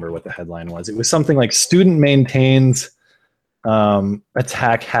even remember what the headline was. It was something like "Student Maintains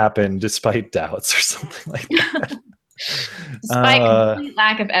Attack Happened Despite Doubts" or something like that. Despite complete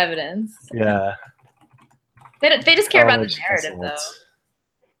lack of evidence. Yeah. They just care about the narrative, though.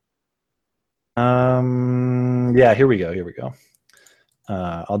 Yeah, here we go.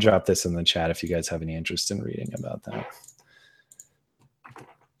 I'll drop this in the chat if you guys have any interest in reading about that.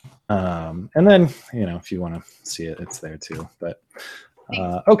 And then, if you want to see it, it's there too. But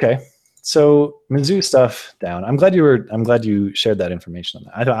okay. So Mizzou stuff down. I'm glad you shared that information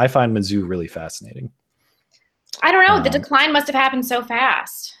on that. I find Mizzou really fascinating. I don't know. The decline must have happened so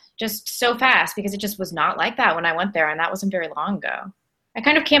fast, just so fast, because it just was not like that when I went there, and that wasn't very long ago. I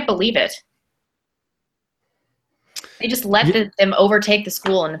kind of can't believe it. They just let them overtake the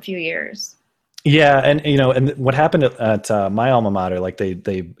school in a few years. Yeah, and what happened at my alma mater, like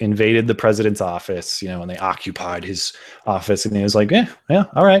they invaded the president's office, and they occupied his office, and he was like, yeah,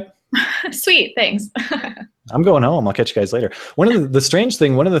 all right. Sweet, thanks. I'm going home. I'll catch you guys later. One of the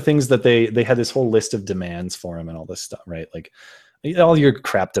things that they had this whole list of demands for him and all this stuff, right? Like all your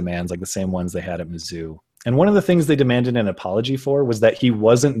crap demands, like the same ones they had at Mizzou. And one of the things they demanded an apology for was that he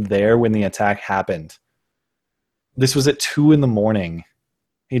wasn't there when the attack happened. This was at 2 a.m.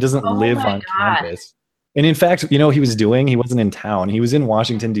 He doesn't live on campus. And in fact, he wasn't in town. He was in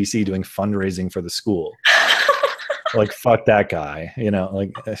Washington, D.C. doing fundraising for the school. Like, fuck that guy,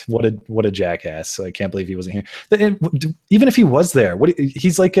 like what a jackass. So I can't believe he wasn't here. Even if he was there,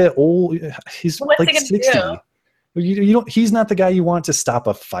 he's like he's like 60. He's not the guy you want to stop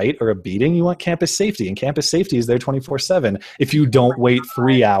a fight or a beating. You want campus safety, and campus safety is there 24/7. If you don't wait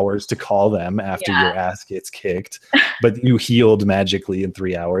 3 hours to call them after your ass gets kicked, but you healed magically in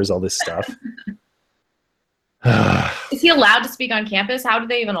 3 hours, all this stuff. Is he allowed to speak on campus? How do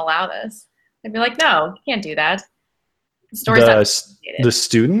they even allow this? They'd be like, no, you can't do that. The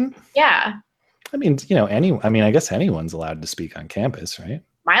student? Yeah. I mean, I guess anyone's allowed to speak on campus, right?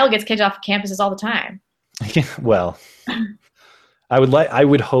 Milo gets kicked off campuses all the time. Yeah, well, I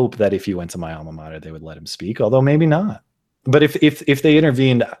would hope that if he went to my alma mater, they would let him speak, although maybe not. But if they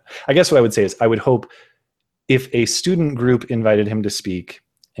intervened, I guess what I would say is I would hope if a student group invited him to speak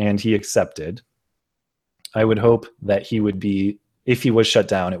and he accepted, I would hope that he would be, if he was shut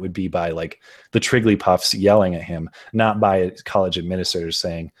down, it would be by like the Trigglypuffs yelling at him, not by college administrators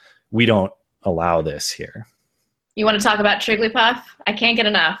saying, we don't allow this here. You want to talk about Trigglypuff? I can't get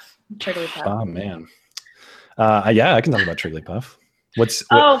enough Trigglypuff. Oh, man. Yeah, I can talk about Trigglypuff.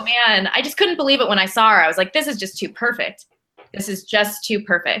 Oh, man. I just couldn't believe it when I saw her. I was like, this is just too perfect. This is just too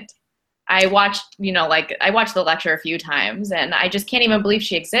perfect. I watched the lecture a few times, and I just can't even believe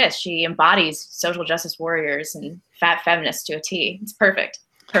she exists. She embodies social justice warriors and fat feminists to a T. It's perfect.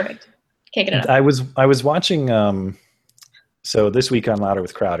 Perfect. Can't get enough. I was watching, so this week on Louder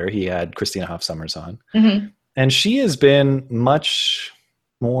with Crowder, he had Christina Hoff Sommers on. Mm-hmm. And she has been much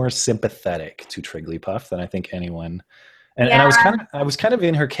more sympathetic to Trigglypuff than I think anyone. And I was kind of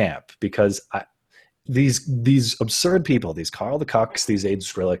in her camp because these absurd people, these Carl the Cucks, these Aid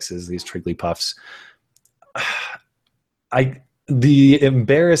Skrillexes, these Trigglypuffs, the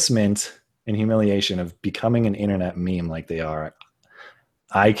embarrassment and humiliation of becoming an internet meme like they are,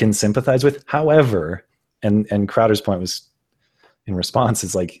 I can sympathize with. However, and Crowder's point was in response,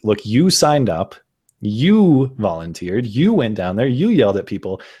 is like, look, you signed up, you volunteered, you went down there, you yelled at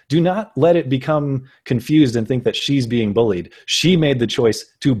people. Do not let it become confused and think that she's being bullied. She made the choice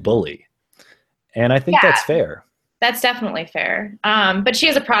to bully. And I think that's fair. That's definitely fair. But she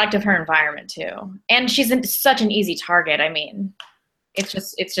is a product of her environment too. And she's such an easy target. I mean, it's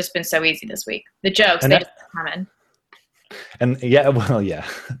just been so easy this week. The jokes, they just come in. And yeah.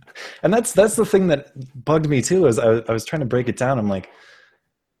 And that's the thing that bugged me too, is I was trying to break it down. I'm like,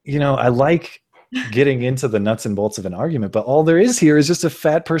 I like getting into the nuts and bolts of an argument, but all there is here is just a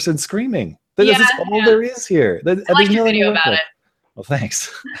fat person screaming. That's all there is here. I like your video about it. Well,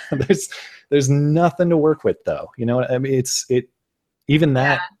 thanks. There's nothing to work with, though. You know what I mean? Even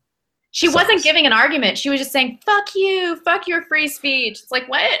that. She wasn't giving an argument. She was just saying, fuck you, fuck your free speech. It's like,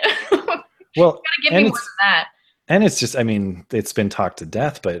 what? Well, you gotta give me more than that. And it's just, I mean, it's been talked to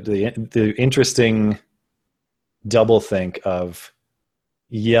death, but the interesting double think of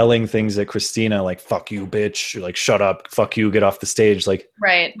yelling things at Christina, like, fuck you, bitch, like, shut up, fuck you, get off the stage. Like,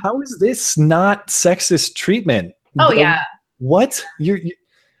 right. How is this not sexist treatment? Oh, yeah. What?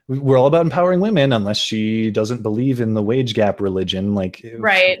 We're all about empowering women, unless she doesn't believe in the wage gap religion. Like,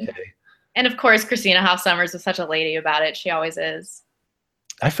 right. Okay. And of course, Christina Hoff Sommers was such a lady about it. She always is.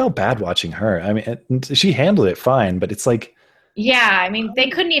 I felt bad watching her. I mean, she handled it fine, but it's like, yeah, I mean, they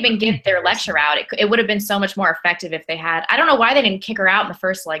couldn't even get their lecture out. It would have been so much more effective if they had. I don't know why they didn't kick her out in the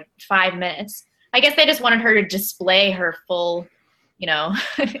first 5 minutes. I guess they just wanted her to display her full,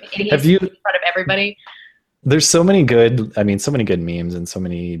 idiocy in front of everybody. There's so many good memes and so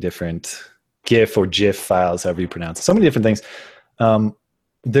many different GIF or GIF files, however you pronounce it. So many different things.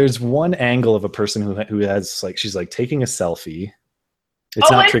 There's one angle of a person who has she's taking a selfie. It's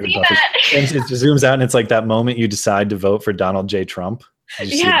not Trigglypuff. And it zooms out and it's like that moment you decide to vote for Donald J. Trump.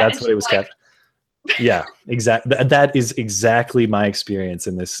 That's what it was kept. Yeah, exactly. That is exactly my experience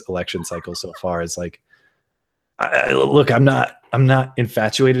in this election cycle so far. Is like, look, I'm not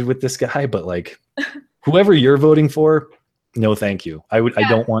infatuated with this guy, but like, whoever you're voting for, no, thank you. I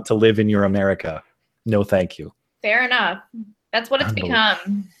don't want to live in your America. No, thank you. Fair enough. That's what it's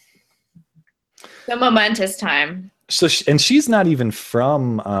become. The momentous time. So, and she's not even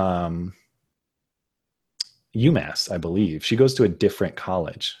from UMass, I believe. She goes to a different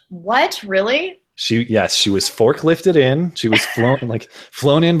college. What? Really? She was forklifted in. She was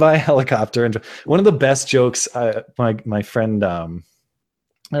flown in by a helicopter. And one of the best jokes, my friend, I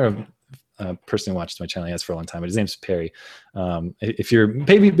don't know, a person who watched my channel, he has for a long time, but his name's Perry. If you're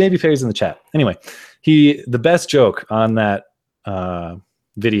maybe Perry's in the chat. Anyway, the best joke on that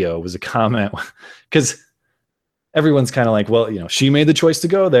video was a comment because everyone's kind of like, well, she made the choice to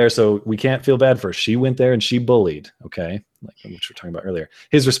go there, so we can't feel bad for her. She went there and she bullied. Okay, like which we were talking about earlier.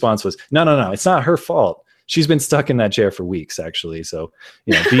 His response was, no, it's not her fault. She's been stuck in that chair for weeks, actually. So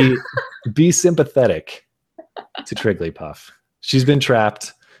be sympathetic to Trigglypuff. She's been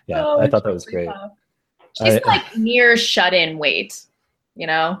trapped. Yeah, I thought that was great. She's like near shut-in weight,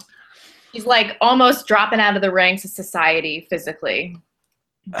 She's like almost dropping out of the ranks of society physically.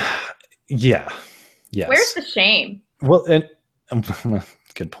 Yeah. Yes. Where's the shame? Well, and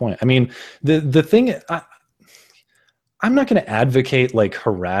good point. I mean, the thing, I'm not going to advocate like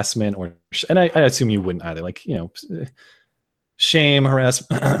harassment and I assume you wouldn't either. Like, shame,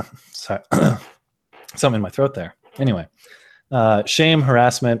 harassment. Sorry, something in my throat there. Anyway. Shame,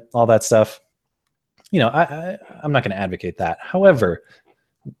 harassment, all that stuff. I'm not going to advocate that. However,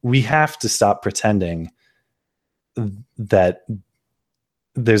 we have to stop pretending that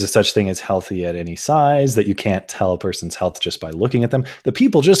there's a such thing as healthy at any size, that you can't tell a person's health just by looking at them. The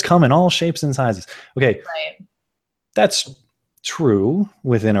people just come in all shapes and sizes. Okay, right. That's true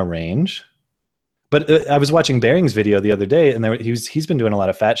within a range. But I was watching Bering's video the other day, and he's been doing a lot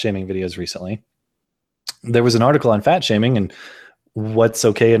of fat shaming videos recently. There was an article on fat shaming and what's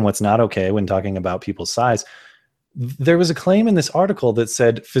okay and what's not okay when talking about people's size. There was a claim in this article that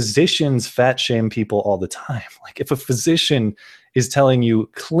said physicians fat shame people all the time. Like if a physician is telling you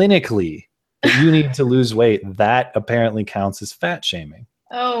clinically that you need to lose weight, that apparently counts as fat shaming.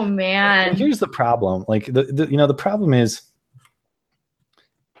 Oh man. And here's the problem. Like the problem is,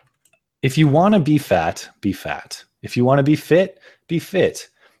 if you want to be fat, be fat. If you want to be fit, be fit.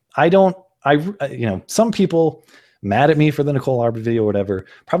 Some people mad at me for the Nicole Arbour video or whatever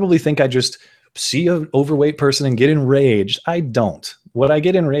probably think I just see an overweight person and get enraged. I don't. What I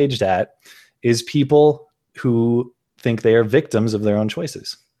get enraged at is people who think they are victims of their own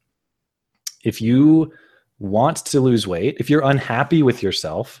choices. If you want to lose weight, if you're unhappy with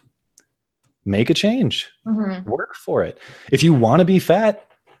yourself, make a change. Mm-hmm. Work for it. If you want to be fat,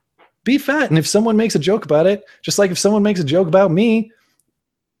 be fat. And if someone makes a joke about it, just like if someone makes a joke about me,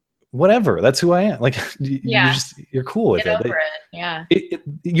 whatever, that's who I am. Like, you're cool with it. Over it. Yeah.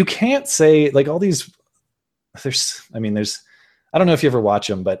 You can't say like all these, I don't know if you ever watch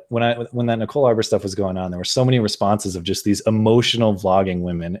them, but when that Nicole Arbour stuff was going on, there were so many responses of just these emotional vlogging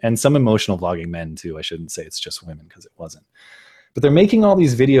women and some emotional vlogging men too. I shouldn't say it's just women because it wasn't, but they're making all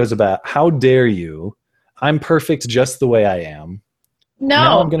these videos about how dare you, I'm perfect just the way I am.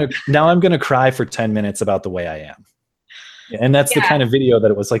 No. Now I'm gonna cry for 10 minutes about the way I am. And that's the kind of video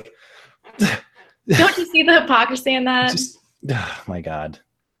that it was like. Don't you see the hypocrisy in that? Oh my God.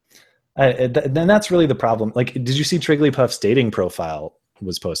 Then that's really the problem. Like, did you see Trigglypuff's dating profile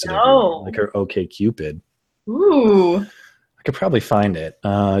was posted? No. Like her OkCupid. Ooh. I could probably find it.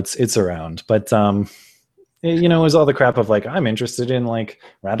 It's around, but it was all the crap of like, I'm interested in like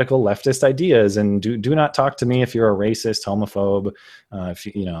radical leftist ideas and do not talk to me if you're a racist, homophobe, if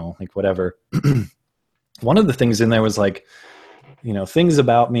like whatever. One of the things in there was like, things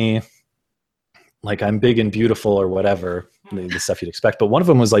about me, like I'm big and beautiful or whatever, the stuff you'd expect. But one of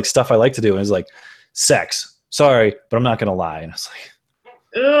them was like stuff I like to do. And it was like sex. Sorry, but I'm not going to lie. And I was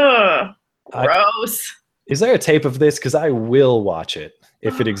like, ugh, gross. Is there a tape of this? Because I will watch it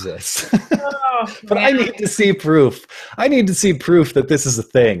if it exists. But man. I need to see proof. I need to see proof that this is a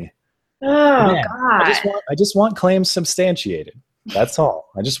thing. Oh, man, God. I just want claims substantiated. That's all.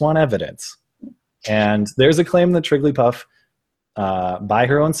 I just want evidence. And there's a claim that Trigglypuff, by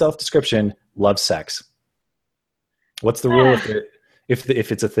her own self-description, loves sex. What's the rule?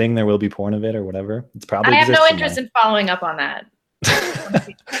 If it's a thing, there will be porn of it or whatever. It's probably. I have no interest in following up on that.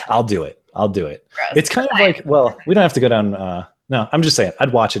 I'll do it. Gross. It's kind of like, well, we don't have to go down. No, I'm just saying,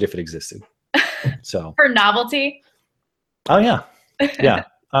 I'd watch it if it existed. So for novelty. Oh yeah, yeah.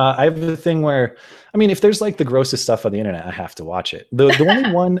 I have the thing where, I mean, if there's like the grossest stuff on the internet, I have to watch it. The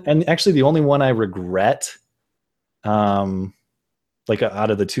only one, and actually the only one I regret, like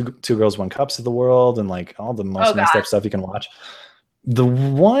out of the two girls, one cups of the world, and like all the most messed up stuff you can watch, the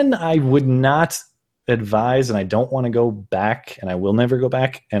one I would not advise, and I don't want to go back, and I will never go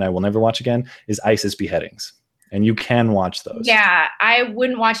back, and I will never watch again, is ISIS beheadings. And you can watch those. Yeah, I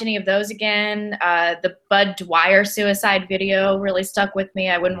wouldn't watch any of those again. The Bud Dwyer suicide video really stuck with me.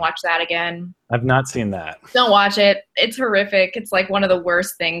 I wouldn't watch that again. I've not seen that. Don't watch it. It's horrific. It's like one of the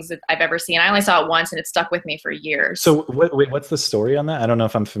worst things that I've ever seen. I only saw it once, and it stuck with me for years. So what's the story on that? I don't know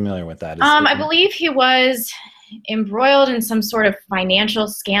if I'm familiar with that. I believe he was embroiled in some sort of financial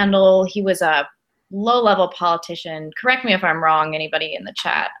scandal. He was a low-level politician. Correct me if I'm wrong, anybody in the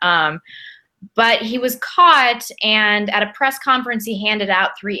chat. But he was caught, and at a press conference, he handed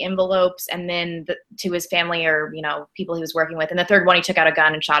out 3 envelopes, and then to his family or people he was working with. And the third one, he took out a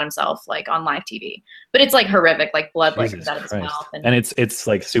gun and shot himself, like on live TV. But it's like horrific, like blood like comes out of his mouth, and it's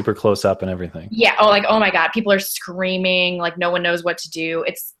like super close up and everything. Yeah. Oh my God, people are screaming, like no one knows what to do.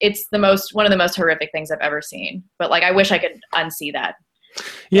 It's one of the most horrific things I've ever seen. But like I wish I could unsee that.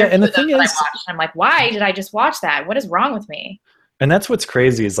 Yeah, and the thing is, I'm like, why did I just watch that? What is wrong with me? And that's what's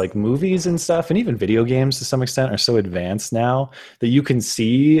crazy is like movies and stuff, and even video games to some extent are so advanced now that you can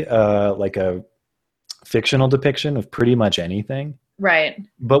see like a fictional depiction of pretty much anything. Right.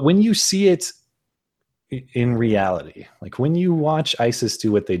 But when you see it in reality, like when you watch ISIS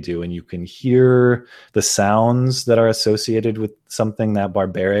do what they do and you can hear the sounds that are associated with something that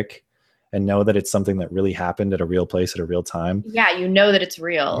barbaric and know that it's something that really happened at a real place at a real time. Yeah, you know that it's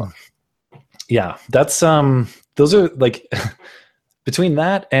real. Yeah, that's those are like between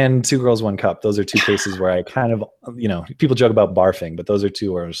that and Two Girls, One Cup, those are two cases where I kind of, people joke about barfing, but those are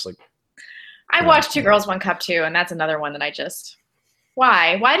two where I was like. I watched Two Girls, One Cup too, and that's another one that I just.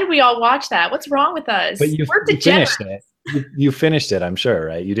 Why? Why did we all watch that? What's wrong with us? But you finished it. You finished it, I'm sure,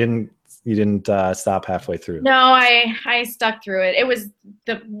 right? You didn't stop halfway through. No, I stuck through it. It was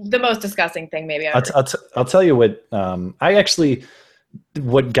the most disgusting thing maybe I've ever. I'll tell you what.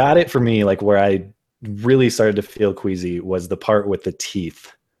 What got it for me, like where I really started to feel queasy, was the part with the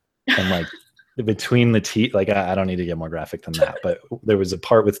teeth, and like between the teeth. Like I don't need to get more graphic than that, but there was a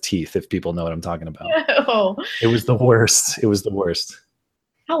part with teeth. If people know what I'm talking about, no. It was the worst. It was the worst.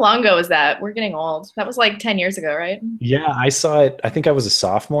 How long ago was that? We're getting old. That was like 10 years ago, right? Yeah, I saw it. I think I was a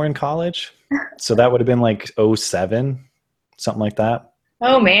sophomore in college, so that would have been like 2007, something like that.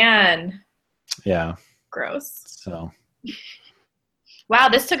 Oh man. Yeah. Gross. So. Wow,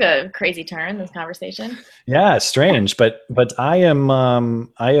 this took a crazy turn, this conversation. Yeah, strange, but I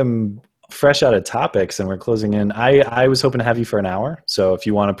am fresh out of topics and we're closing in. I was hoping to have you for an hour. So if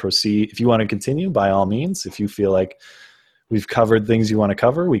you want to proceed, if you want to continue, by all means. If you feel like we've covered things you want to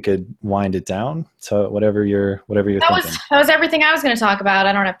cover, we could wind it down to whatever you're thinking. That was everything I was going to talk about.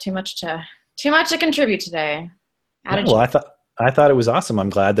 I don't have too much to contribute today. Well, I thought it was awesome. I'm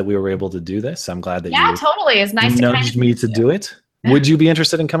glad that we were able to do this. I'm glad that you totally. It's nice to nudged me to do it. Would you be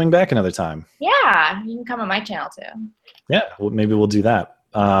interested in coming back another time? Yeah, you can come on my channel too. Yeah, well, maybe we'll do that.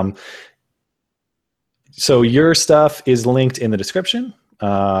 So your stuff is linked in the description.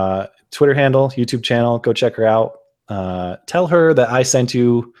 Twitter handle, YouTube channel. Go check her out. Tell her that I sent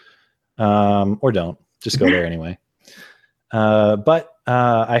you, or don't. Just go there anyway. But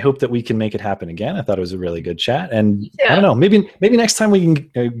I hope that we can make it happen again. I thought it was a really good chat, and I don't know, maybe next time we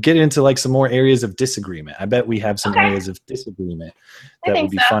can get into like some more areas of disagreement. I bet we have some areas of disagreement that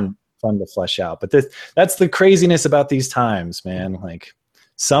would be fun to flesh out. But that's the craziness about these times, man. Like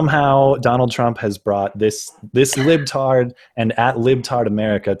somehow Donald Trump has brought this libtard and at libtard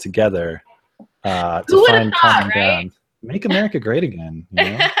America together to find common ground. Make America great again. On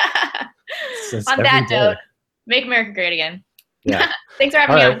that note, make America great again. Yeah. Thanks for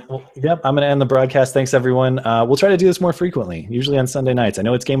having me on. Well, yep, I'm going to end the broadcast. Thanks, everyone. We'll try to do this more frequently, usually on Sunday nights. I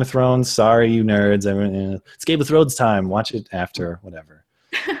know it's Game of Thrones. Sorry, you nerds. It's Game of Thrones time. Watch it after, whatever.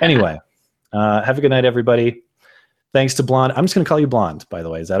 Anyway, have a good night, everybody. Thanks to Blonde. I'm just going to call you Blonde, by the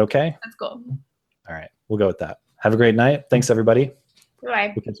way. Is that okay? That's cool. All right. We'll go with that. Have a great night. Thanks, everybody.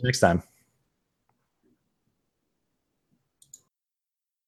 Bye. We'll catch you next time.